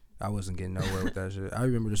 I wasn't getting nowhere with that shit. I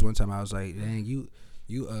remember this one time I was like, "Dang, you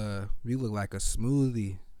look like a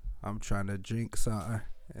smoothie. I'm trying to drink something."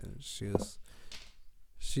 And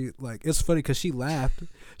she like, it's funny because she laughed,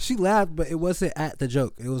 but it wasn't at the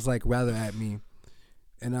joke. It was like rather at me.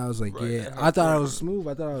 And I was like, right. Yeah, I thought I was smooth.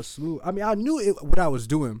 I mean, I knew what I was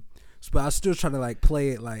doing, but I was still trying to like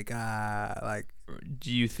play it like.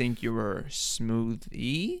 Do you think you were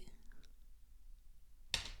smoothie?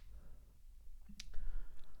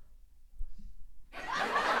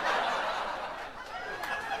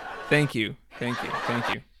 Thank you.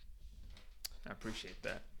 I appreciate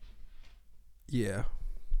that. Yeah.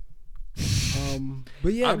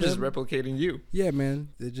 But yeah, I'm just replicating you. Yeah, man.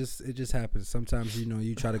 It just happens. Sometimes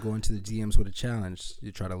you try to go into the DMs with a challenge.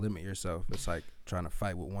 You try to limit yourself. It's like trying to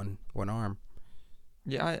fight with one arm.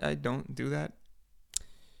 Yeah, I don't do that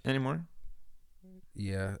anymore.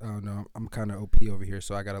 Yeah, I don't know. I'm kind of OP over here,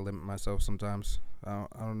 so I gotta limit myself sometimes. I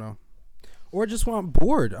don't know. Or just when I'm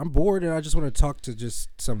bored. I'm bored and I just want to talk to just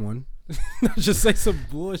someone. Just say some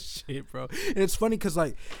bullshit, bro. And it's funny because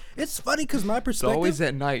my perspective. It's always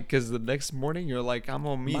at night because the next morning you're like, I'm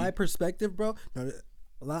on me. My perspective, bro. No,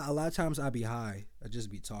 a lot of times I be high. I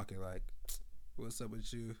just be talking like, "What's up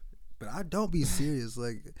with you?" But I don't be serious.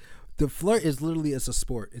 Like the flirt is literally, it's a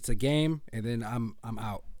sport. It's a game, and then I'm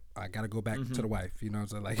out. I gotta go back to the wife. You know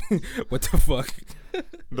what I'm saying? Like, what the fuck?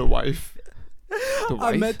 The wife. The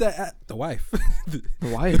wife? I meant that at the wife. The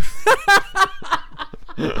wife.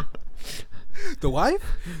 The wife?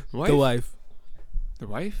 Wife? The wife. The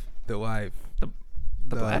wife? The wife. The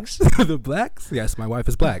blacks? The blacks? Yes, my wife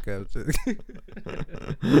is black.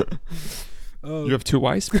 Oh. You have 2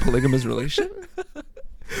 wives? Polygamous relation?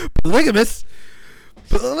 Polygamous?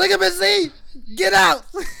 Polygamy! Get out!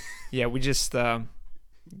 Yeah, we just have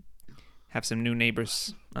some new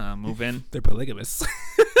neighbors move in. They're polygamous.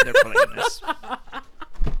 They're polygamous.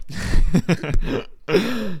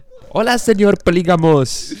 Hola, señor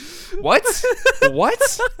polygamos. What?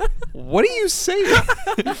 What? What are you saying?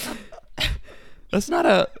 That's not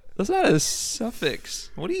a suffix.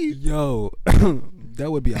 What do you? Yo, that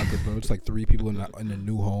would be awkward, bro. It's like 3 people in a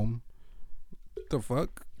new home. What the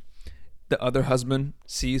fuck? The other husband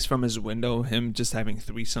sees from his window him just having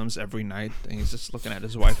threesomes every night, and he's just looking at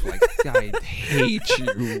his wife like, I hate you.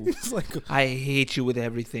 It's like, I hate you with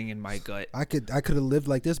everything in my gut. I could have lived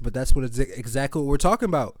like this, but that's what exactly what we're talking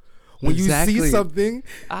about. When you Exactly. see something,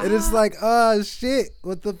 and it's like, oh shit,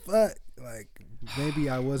 what the fuck? Like, maybe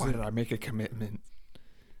I Why wasn't. did I make a commitment?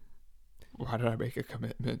 Can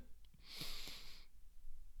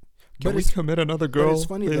But we it's- commit another But girl? it's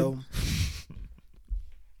funny babe? though.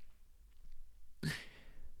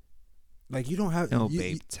 Like, you don't have. No, you-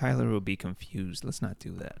 babe. Tyler will be confused. Let's not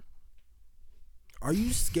do that. Are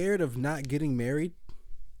you scared of not getting married?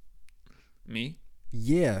 Me?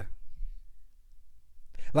 Yeah.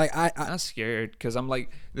 Like I I'm not scared because I'm like,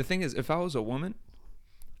 the thing is, if I was a woman,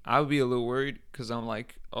 I would be a little worried because I'm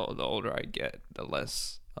like, oh, the older I get, the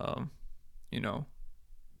less,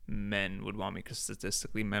 men would want me because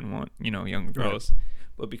statistically men want, young girls.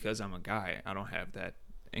 But because I'm a guy, I don't have that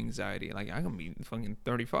anxiety. Like, I can be fucking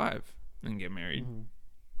 35 and get married.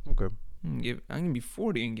 okay. I can be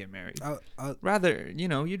 40 and get married. Rather,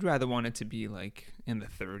 you'd rather want it to be like in the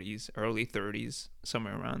 30s, early 30s,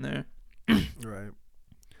 somewhere around there. Right.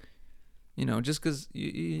 Just because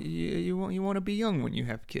you want to be young when you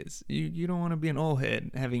have kids. You don't want to be an old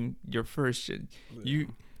head having your first shit.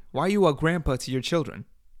 Why are you a grandpa to your children?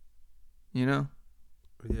 Yeah.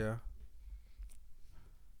 Yeah.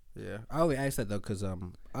 I only asked that though because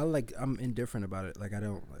I'm indifferent about it. Like, I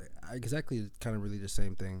don't exactly kind of really the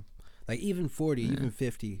same thing. Like, even 40, even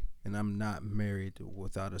 50, and I'm not married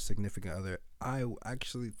without a significant other. I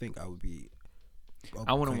actually think I would be.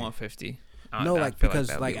 I wouldn't okay. want 50. No, I like, feel because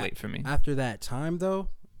that'd like be late for me. after that time though,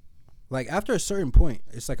 like after a certain point,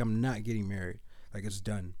 it's like I'm not getting married. Like, it's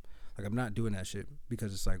done. Like, I'm not doing that shit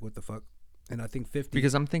because it's like, what the fuck? And I think 50.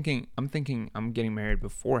 Because I'm thinking I'm getting married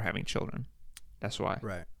before having children. That's why.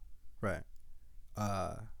 Right.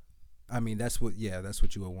 I mean, that's what you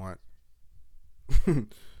would want.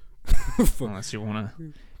 Unless you want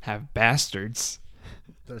to have bastards.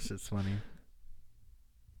 That shit's funny.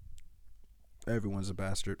 Everyone's a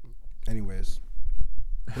bastard. Anyways,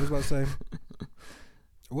 what was I about to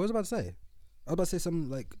say? I was about to say something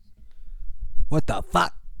like, what the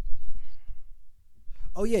fuck?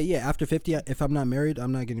 Oh yeah. After 50, if I'm not married,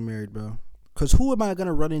 I'm not getting married, bro. Cause who am I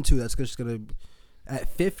gonna run into that's just gonna at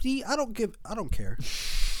 50? I don't care. I don't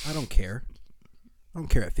care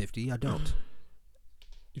at 50. I don't.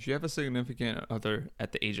 If you have a significant other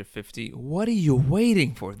at the age of 50, what are you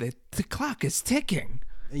waiting for? The clock is ticking.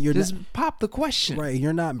 And you're Just not, pop the question. right.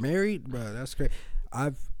 You're not married, bro. That's great.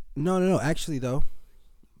 No. Actually, though.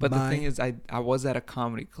 But the thing is, I was at a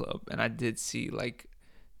comedy club and I did see like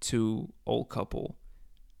 2 old couple,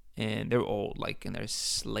 and they were old, like in their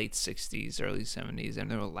late 60s, early 70s, and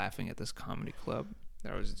they were laughing at this comedy club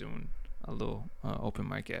that I was doing a little open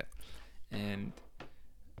mic at, and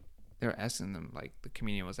they were asking them, like the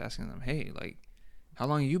comedian was asking them, hey, like, how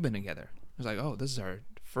long have you been together? I was like, oh, this is our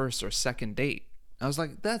first or second date. I was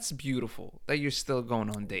like, that's beautiful that you're still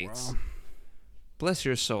going on dates. Wow. Bless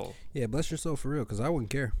your soul. Yeah, bless your soul for real, because I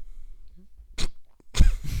wouldn't care.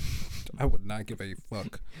 I would not give a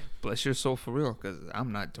fuck. Bless your soul for real, because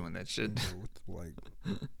I'm not doing that shit. Like,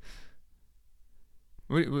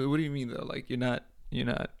 What do you mean though? Like you're not.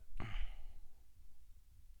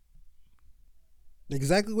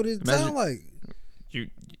 exactly what it Imagine- sound like.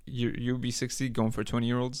 You'll be 60 going for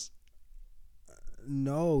 20-year-olds.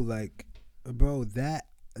 No, like, bro, that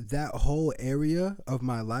whole area of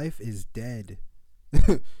my life is dead.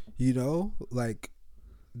 Like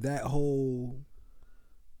that whole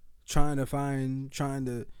trying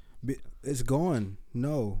to be, it's gone.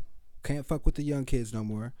 No, can't fuck with the young kids no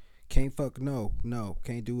more. Can't fuck. No,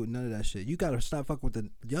 can't do none of that shit. You gotta stop fucking with the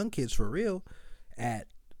young kids for real at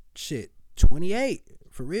 28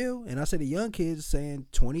 for real. And I say the young kids saying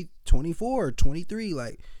 20, 24, 23.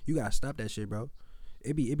 Like, you gotta stop that shit, bro.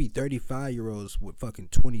 It be 35-year-olds with fucking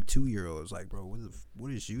 22-year-olds. Like, bro,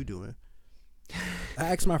 what is you doing? I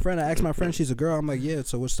asked my friend, she's a girl. I'm like, yeah,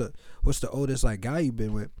 so what's the oldest like guy you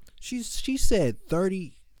been with? She said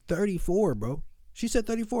 34, bro. She said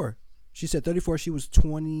 34. She said 34. She was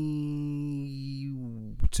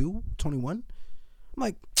 22, 21. I'm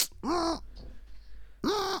like,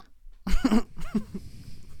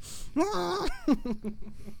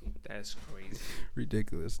 That's crazy.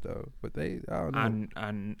 ridiculous though. But I don't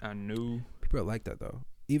know. I knew People like that though.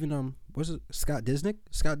 Even what's it? Scott Disick.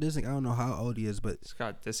 Scott Disick. I don't know how old he is, but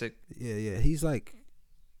Scott Disick. yeah. He's like,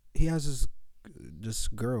 he has this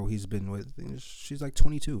girl he's been with. She's like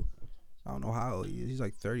 22. I don't know how old he is. He's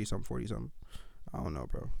like 30 something, 40 something. I don't know,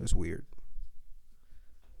 bro. It's weird.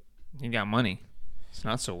 He got money. It's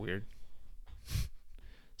not so weird.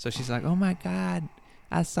 So she's like, "Oh my God,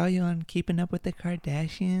 I saw you on Keeping Up with the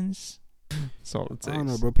Kardashians." That's all it takes. I don't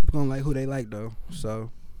know, bro. People gonna like who they like though. So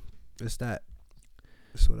it's that.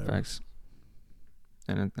 It's whatever. Facts.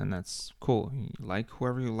 And that's cool. You like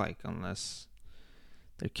whoever you like, unless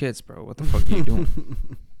they're kids, bro. What the fuck are you doing?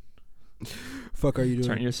 Fuck are you doing?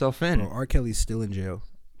 Turn yourself in. Bro, R. Kelly's still in jail.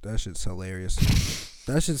 That shit's hilarious.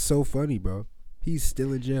 That shit's so funny, bro. He's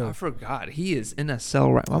still in jail. I forgot. He is in a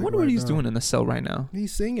cell right now. I Like wonder what right he's now. doing in the cell right now.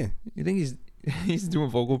 He's singing. You think he's doing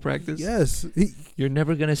vocal practice? Yes. You're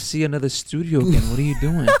never gonna see another studio again. What are you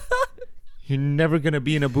doing? You're never gonna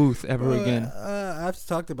be in a booth ever again. I've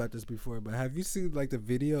talked about this before, but have you seen like the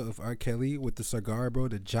video of R. Kelly with the cigar, bro?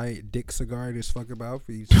 The giant dick cigar in his fucking mouth.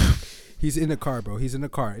 He's in the car, bro. He's in the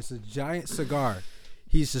car. It's a giant cigar.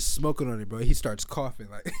 He's just smoking on it, bro. He starts coughing.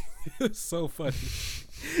 Like, it's so funny.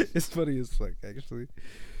 It's funny as fuck, actually.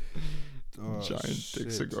 Oh, Giant dick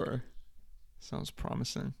shit. cigar. Sounds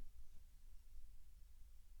promising.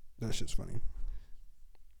 That shit's funny.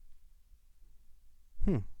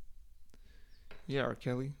 Yeah, R.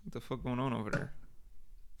 Kelly. What the fuck going on over there?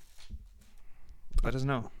 Let us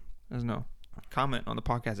know. Comment on the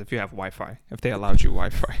podcast if you have Wi-Fi. If they allowed you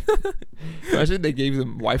Wi-Fi. Imagine they gave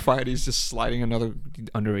them Wi-Fi and he's just sliding another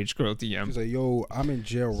underage girl DM. He's like, yo, I'm in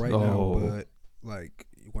jail right now, but like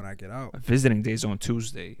when I get out, Visiting day's on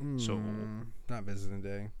Tuesday. So not visiting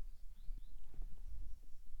day.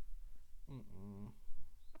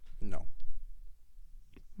 No.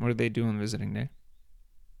 what do they do on visiting day?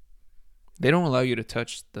 They don't allow you to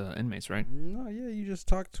touch the inmates, right? No, yeah, you just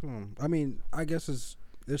talk to him. I mean, I guess it's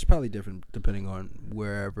probably different depending on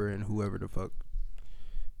wherever and whoever the fuck.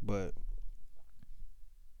 But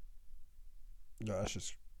no, that's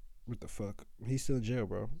just what the fuck. He's still in jail,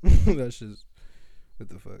 bro. That's just what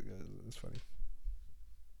the fuck. It's funny.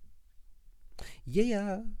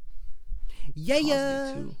 Yeah.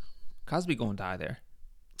 Cosby too. Cosby gonna die there.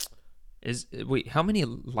 Wait, how many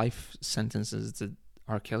life sentences did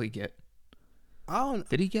R. Kelly get?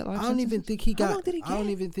 Did he get life I don't sentences? even think he got. How long did he I don't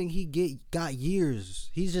get? even think he got years.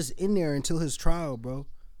 He's just in there until his trial, bro.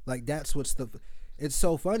 Like that's what's the. It's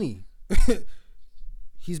so funny.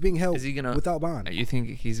 He's being held Is he gonna without bond. You think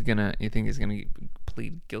he's gonna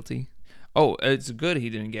plead guilty? Oh, it's good he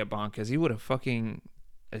didn't get bond because he would have fucking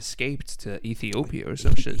escaped to Ethiopia or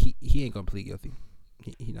some shit. He ain't gonna plead guilty.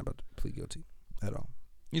 He not about to plead guilty at all.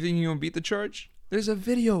 You think he gonna beat the charge? There's a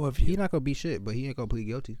video of He you. not gonna be shit, but he ain't gonna plead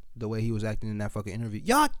guilty. The way he was acting in that fucking interview.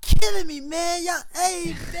 Y'all killing me, man. Y'all,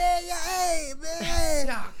 hey, man. Y'all, hey, man.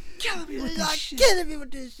 Y'all killing me with Y'all this shit. killing me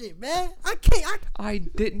with this shit, man. I can't. I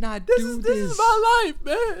did not do this. This is my life,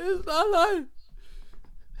 man. It's my life.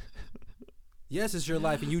 Yes, it's your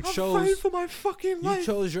life, and you I'm chose. fighting for my fucking life. You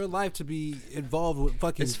chose your life to be involved with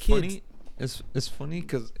fucking It's kids. funny. It's funny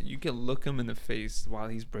because you can look him in the face while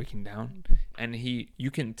he's breaking down, and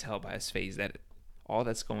you can tell by his face that all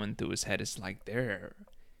that's going through his head is like they're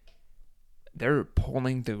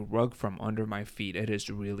pulling the rug from under my feet. It is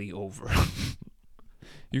really over.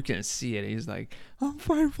 You can see it. He's like, I'm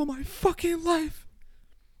fighting for my fucking life.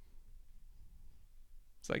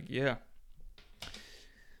 It's like, yeah,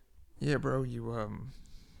 bro, you're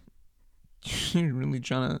really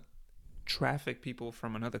trying to traffic people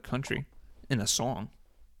from another country in a song.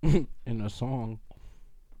 In a song.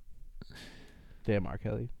 Damn, R.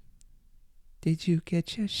 Kelly. Did you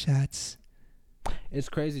get your shots? It's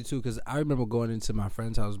crazy too, cause I remember going into my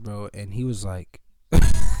friend's house, bro, and he was like,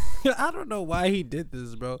 I don't know why he did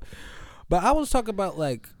this, bro, but I was talking about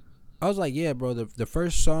like, I was like, yeah, bro, the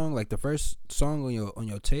first song, like the first song on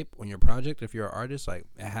your tape, on your project, if you're an artist, like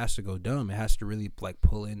it has to go dumb, it has to really like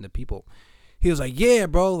pull in the people. He was like, yeah,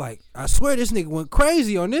 bro, like I swear this nigga went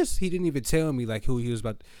crazy on this. He didn't even tell me like who he was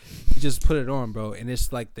about. He just put it on, bro, and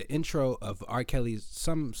it's like the intro of R. Kelly's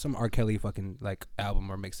some R. Kelly fucking like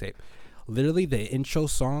album or mixtape. Literally, the intro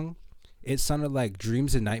song, it sounded like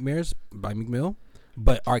 "Dreams and Nightmares" by Meek Mill,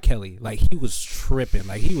 But R. Kelly, like, he was tripping.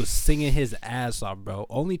 Like, he was singing his ass off, bro,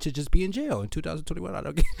 only to just be in jail in 2021. I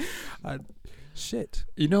don't get shit.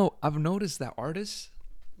 You know, I've noticed that artists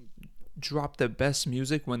drop the best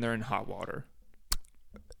music when they're in hot water.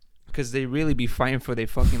 Because they really be fighting for their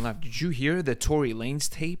fucking life. Did you hear the Tory Lanez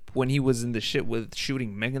tape when he was in the shit with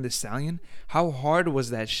shooting Megan Thee Stallion? How hard was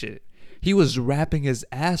that shit? He was rapping his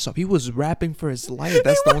ass off. He was rapping for his life.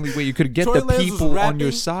 That's the only way you could get Tory the Lanez was people on your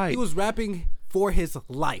rapping- side. He was rapping for his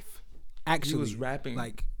life. Actually, He was rapping,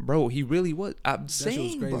 like, bro. He really was. I'm shit was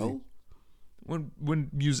saying, crazy. bro. When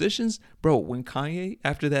musicians, bro, when Kanye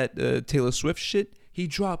after that Taylor Swift shit, he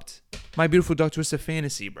dropped "My Beautiful Dark Twisted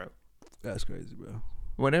Fantasy," bro. that's crazy, bro.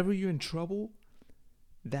 Whenever you're in trouble,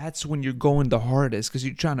 that's when you're going the hardest because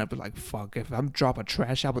you're trying to be like, fuck, if I'm drop a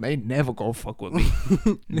trash album, they never gonna fuck with me.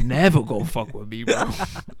 Never gonna fuck with me, bro.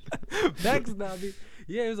 That's not me.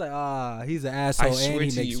 Yeah, it was like, he's an I asshole swear and he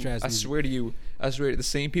to makes you, trash I music. swear to you, I swear to the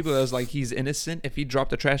same people that was like he's innocent. If he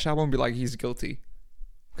dropped a trash album, be like he's guilty,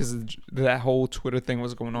 because that whole Twitter thing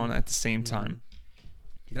was going on at the same time.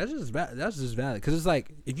 That's just valid because it's like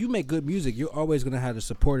if you make good music, you're always gonna have the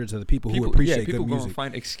supporters of the people who appreciate people good gonna music.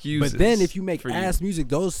 find excuses. But then if you make for you. ass music,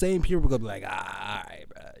 those same people are gonna be like, all right,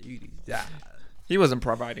 bro, He wasn't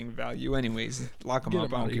providing value anyways. Lock him get up.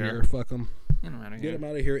 him I out don't of care. here, fuck him, Get him out of get here. him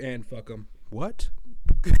out of here and fuck him. What?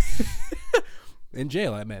 In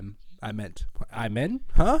jail, I meant,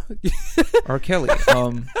 huh? R. Kelly.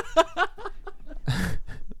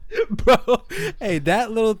 Bro, hey,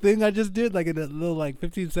 that little thing I just did, like in a little like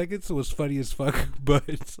 15 seconds, was funny as fuck. But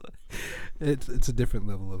it's a different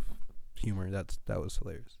level of humor. That was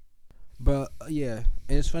hilarious. But yeah,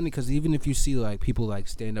 and it's funny because even if you see like people like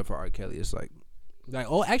stand up for R. Kelly, it's like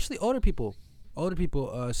oh, actually older people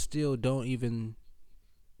still don't even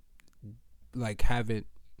like haven't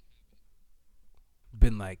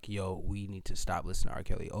been like, yo, we need to stop listening to R.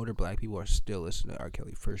 Kelly. Older black people are still listening to R.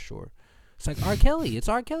 Kelly for sure. It's like R. Kelly. It's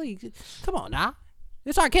R. Kelly. Come on now.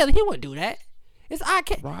 It's R. Kelly. He wouldn't do that. It's R.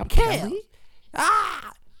 Rob Kelly. Kelly?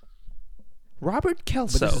 Ah. Robert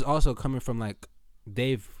Kelso. But this is also coming from like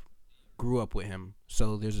they've grew up with him,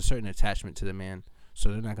 so there's a certain attachment to the man. So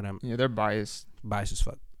they're not gonna Yeah, they're biased. bias as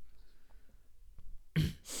fuck.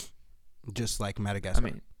 Just like Madagascar. I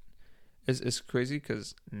mean, it's crazy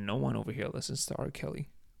because no one over here listens to R. Kelly.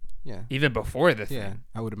 yeah, Even before the thing. yeah.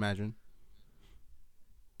 I would imagine.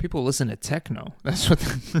 People listen to techno. That's what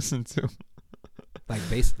they listen to. Like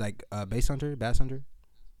Bass Hunter, Bass Hunter.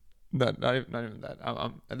 Not even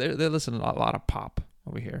that. They're listening to a lot of pop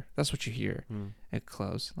over here. That's what you hear at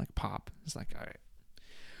clubs, like pop. It's like, all right,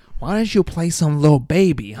 why don't you play some Lil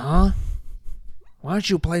Baby, huh? Why don't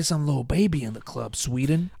you play some Lil Baby in the club,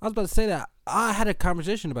 Sweden? I was about to say that. I had a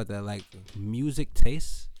conversation about that, like music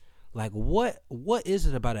tastes. Like what is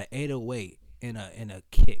it about an 808 in a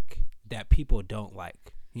kick that people don't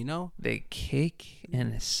like? You know, The kick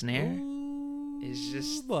and the snare is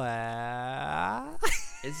just,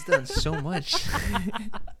 it's done so much.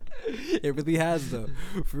 it really has though,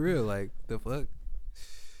 for real. Like the fuck,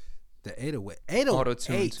 the 808, Auto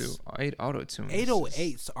tune too. Auto tune.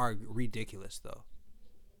 808s are ridiculous though.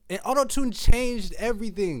 And auto tune changed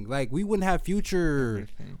everything. Like we wouldn't have Future.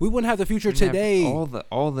 Everything. We wouldn't have the Future today. All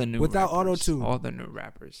the new without rappers, auto-tune. All the new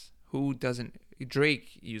rappers. Who doesn't?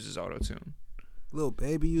 Drake uses auto tune. Little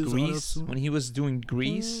Baby used Grease, auto when he was doing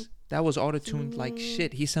Grease, that was auto tuned like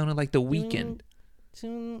shit. He sounded like The Weeknd.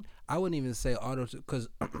 tune. I wouldn't even say auto tune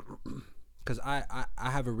because I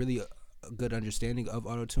have a really good understanding of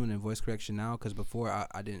auto tune and voice correction now. Because before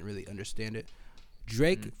I didn't really understand it.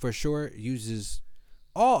 Drake for sure uses.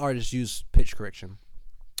 All artists use pitch correction.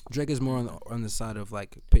 Drake is more on the side of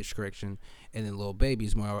like pitch correction, and then Lil Baby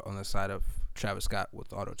is more on the side of Travis Scott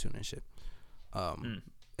with auto tune and shit.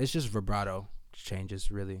 It's just vibrato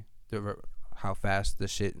changes really. How fast the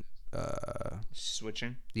shit.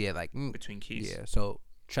 Switching Yeah, like between keys. yeah. So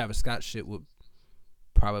Travis Scott shit would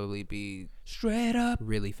probably be Straight up.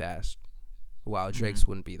 really fast, while Drake's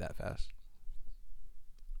wouldn't be that fast.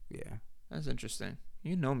 Yeah, That's interesting.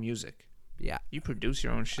 You know music. yeah, You produce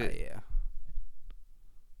your own shit. yeah.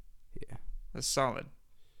 That's solid.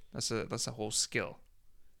 That's a whole skill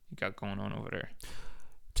you got going on over there.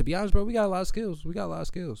 To be honest, bro, we got a lot of skills.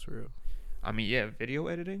 For real. I mean, yeah, video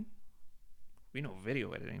editing. We know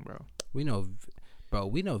video editing, bro. We know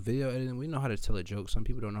video editing. We know how to tell a joke. Some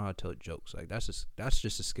people don't know how to tell jokes. Like that's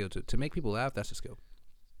just a skill to make people laugh. That's a skill.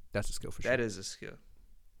 That's a skill for sure. That is a skill,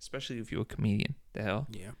 especially if you're a comedian. The hell,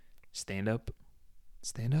 Yeah. stand up.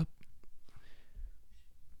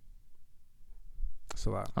 It's a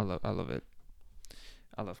lot. I love it.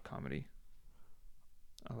 I love comedy.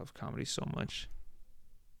 I love comedy so much.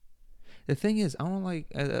 The thing is, I don't like.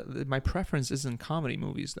 My preference isn't comedy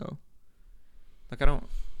movies though. Like I don't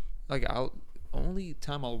like. I'll only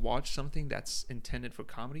time I'll watch something that's intended for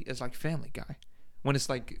comedy is like Family Guy, when it's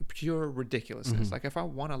like pure ridiculousness. Mhm. Like if I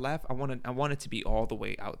want to laugh, I want it to be all the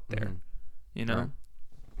way out there, Mhm. you know. Right.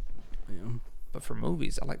 Yeah. But for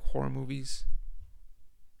movies, I like horror movies.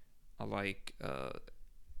 I like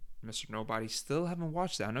Mr. Nobody. Still haven't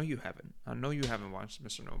watched that. I know you haven't. I know you haven't watched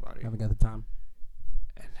Mr. Nobody. I haven't got the time.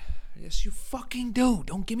 Yes, you fucking do.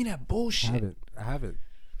 Don't give me that bullshit. I haven't.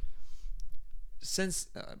 Since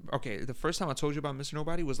okay, the first time I told you about Mr.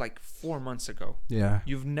 Nobody was like 4 months ago. Yeah.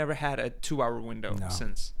 You've never had a 2-hour window No.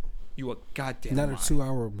 since. You a goddamn Not lie. a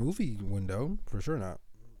 2-hour movie window, for sure not.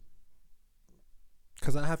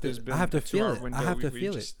 Because I have There's to, been I have to a feel 2-hour it. window I have to we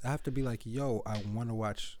feel just- it. I have to be like, yo, I want to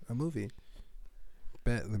watch a movie.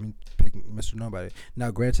 Bet, let me pick Mr. Nobody. Now,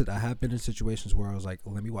 granted, I have been in situations where I was like,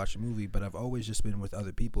 let me watch a movie, but I've always just been with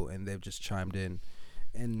other people, and they've just chimed in.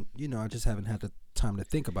 And, you know, I just haven't had the time to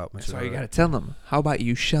think about Mr. So you Nobody. gotta tell them. How about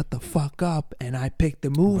you shut the fuck up and I pick the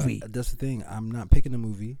movie? But that's the thing. I'm not picking a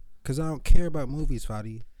movie because I don't care about movies,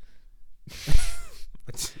 Fadi.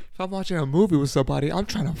 If I'm watching a movie with somebody, I'm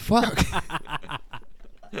trying to fuck.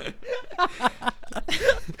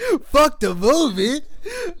 Fuck the movie.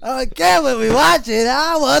 I don't care what we watching.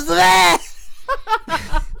 I was mad.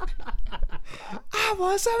 I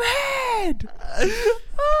was a man.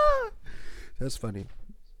 That's funny.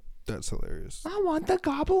 That's hilarious. I want the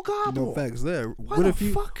gobble gobble. No facts there. What What the if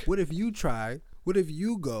you? fuck? What if you try? What if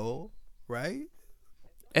you go? Right?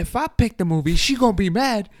 If I pick the movie, she gonna be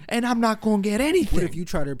mad, and I'm not gonna get anything. What if you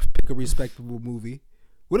try to pick a respectable movie?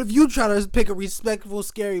 What if you try to pick a respectable,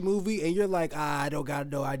 scary movie and you're like, I don't got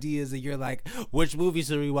no ideas, and you're like, which movie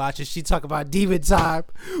should we watch? And she talk about Demon Time.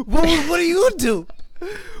 What do you do?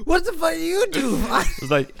 What the fuck do you do? It's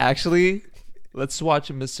like, actually, let's watch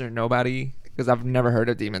Mr. Nobody because I've never heard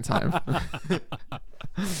of Demon Time.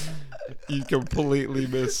 You completely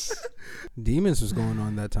miss. Demons was going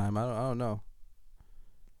on that time. I don't know.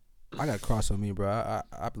 I got a cross on me, bro.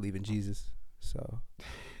 I believe in Jesus, so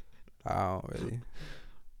I don't really.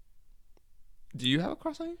 Do you have a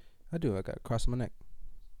cross on you? I do. I got a cross on my neck.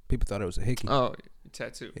 People thought it was a hickey. Oh,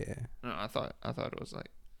 tattoo. Yeah. No, I thought it was like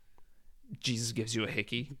Jesus gives you a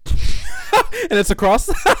hickey. And it's a cross.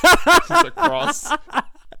 It's a cross. How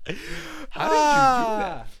did you do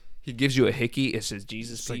that? He gives you a hickey. It says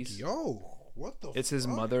Jesus It's like, piece. yo, what the? It's his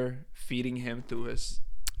mother feeding him through his.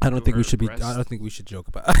 I don't think we her should be. breast. I don't think we should joke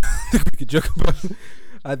about. I think we could joke about.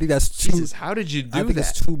 I think that's too. Jesus, how did you do I think that?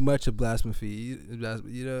 it's too much of blasphemy. You know,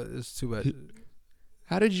 it's too much.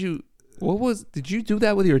 How did you? Did you do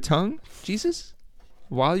that with your tongue, Jesus?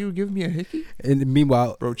 While you were giving me a hickey? And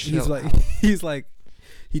meanwhile, Bro, he's chill like, out. he's like,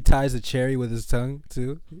 he ties a cherry with his tongue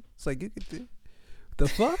too. It's like, you could do the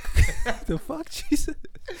fuck, the fuck, Jesus.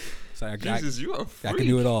 It's like, Jesus, you a freak. I can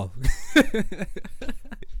do it all.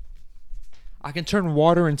 I can turn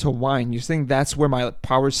water into wine. You think that's where my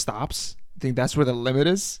power stops? You think that's where the limit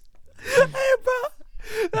is? Hey, bro,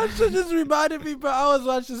 that shit just reminded me, bro. I was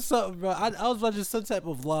watching something, bro. I was watching some type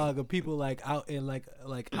of vlog of people like out in like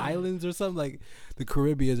islands or something, like the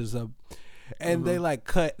Caribbean or something, and they like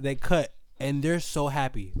cut, and they're so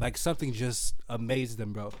happy, like something just amazed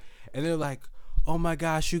them, bro. And they're like, "Oh my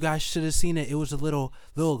gosh, you guys should have seen it. It was a little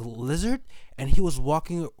lizard, and he was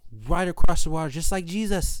walking right across the water, just like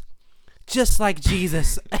Jesus." Just like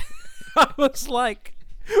Jesus. I was like,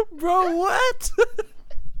 bro, what?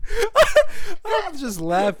 I'm just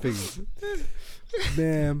laughing.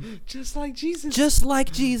 Man. Just like Jesus. Just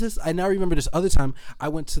like Jesus. I now remember this other time I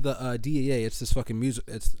went to the DAA. It's this fucking museum.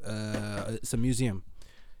 It's a museum.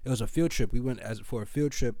 It was a field trip. We went for a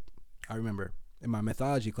field trip. I remember in my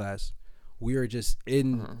mythology class, we were just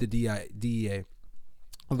in the DEA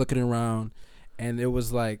looking around, and it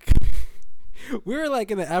was like we were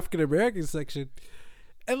like in the African American section,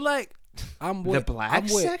 and like I'm with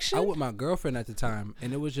section. I'm with my girlfriend at the time,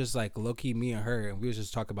 and it was just like low key me and her, and we was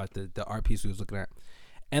just talking about the art piece we was looking at,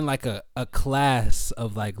 and like a class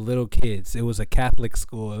of like little kids. It was a Catholic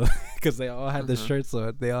school because they all had the shirts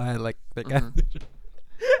on. They all had like the Catholic.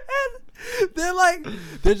 And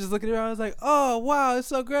they're just looking around. I was like, oh wow, it's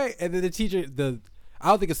so great. And then the teacher, I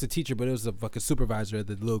don't think it's the teacher, but it was the fucking supervisor of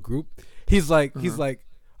the little group. He's like,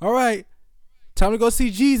 all right, time to go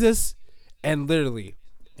see Jesus. And literally,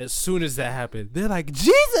 as soon as that happened, they're like,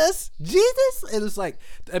 Jesus, and it's like,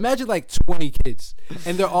 imagine like 20 kids,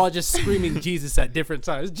 and they're all just screaming Jesus at different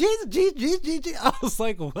times. Jesus. I was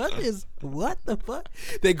like, what the fuck?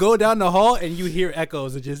 They go down the hall, and you hear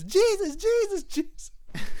echoes of just Jesus.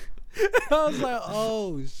 I was like,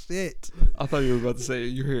 oh shit. I thought you were about to say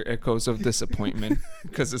you hear echoes of disappointment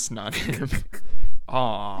because it's not him.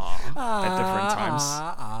 Aww. At different times.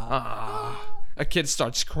 A kid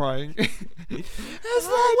starts crying. I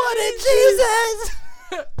wanted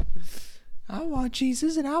Jesus. I want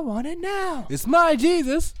Jesus and I want it now. It's my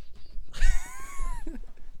Jesus.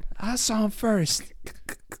 I saw him first.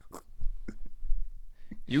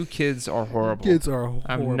 You kids are horrible. Kids are horrible.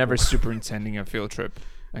 I'm never superintending a field trip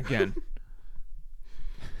again.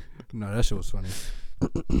 No, that shit was funny.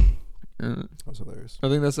 That was hilarious. I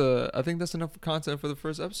think that's enough content for the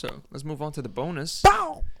first episode. Let's move on to the bonus.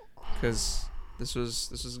 Because this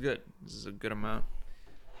was good. This is a good amount.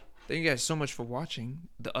 Thank you guys so much for watching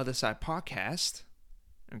the Other Side Podcast.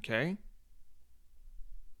 Okay.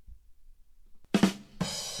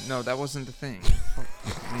 No, that wasn't the thing. Fuck,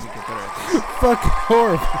 I need to get better at this. Fucking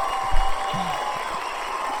horrible.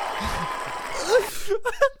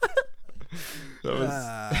 That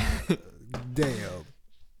was... Damn.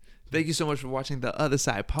 Thank you so much for watching the Other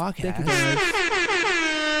Side Podcast. Thank you guys.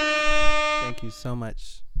 Thank you so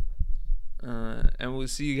much. And we'll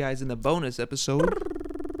see you guys in the bonus episode.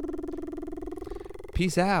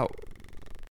 Peace out.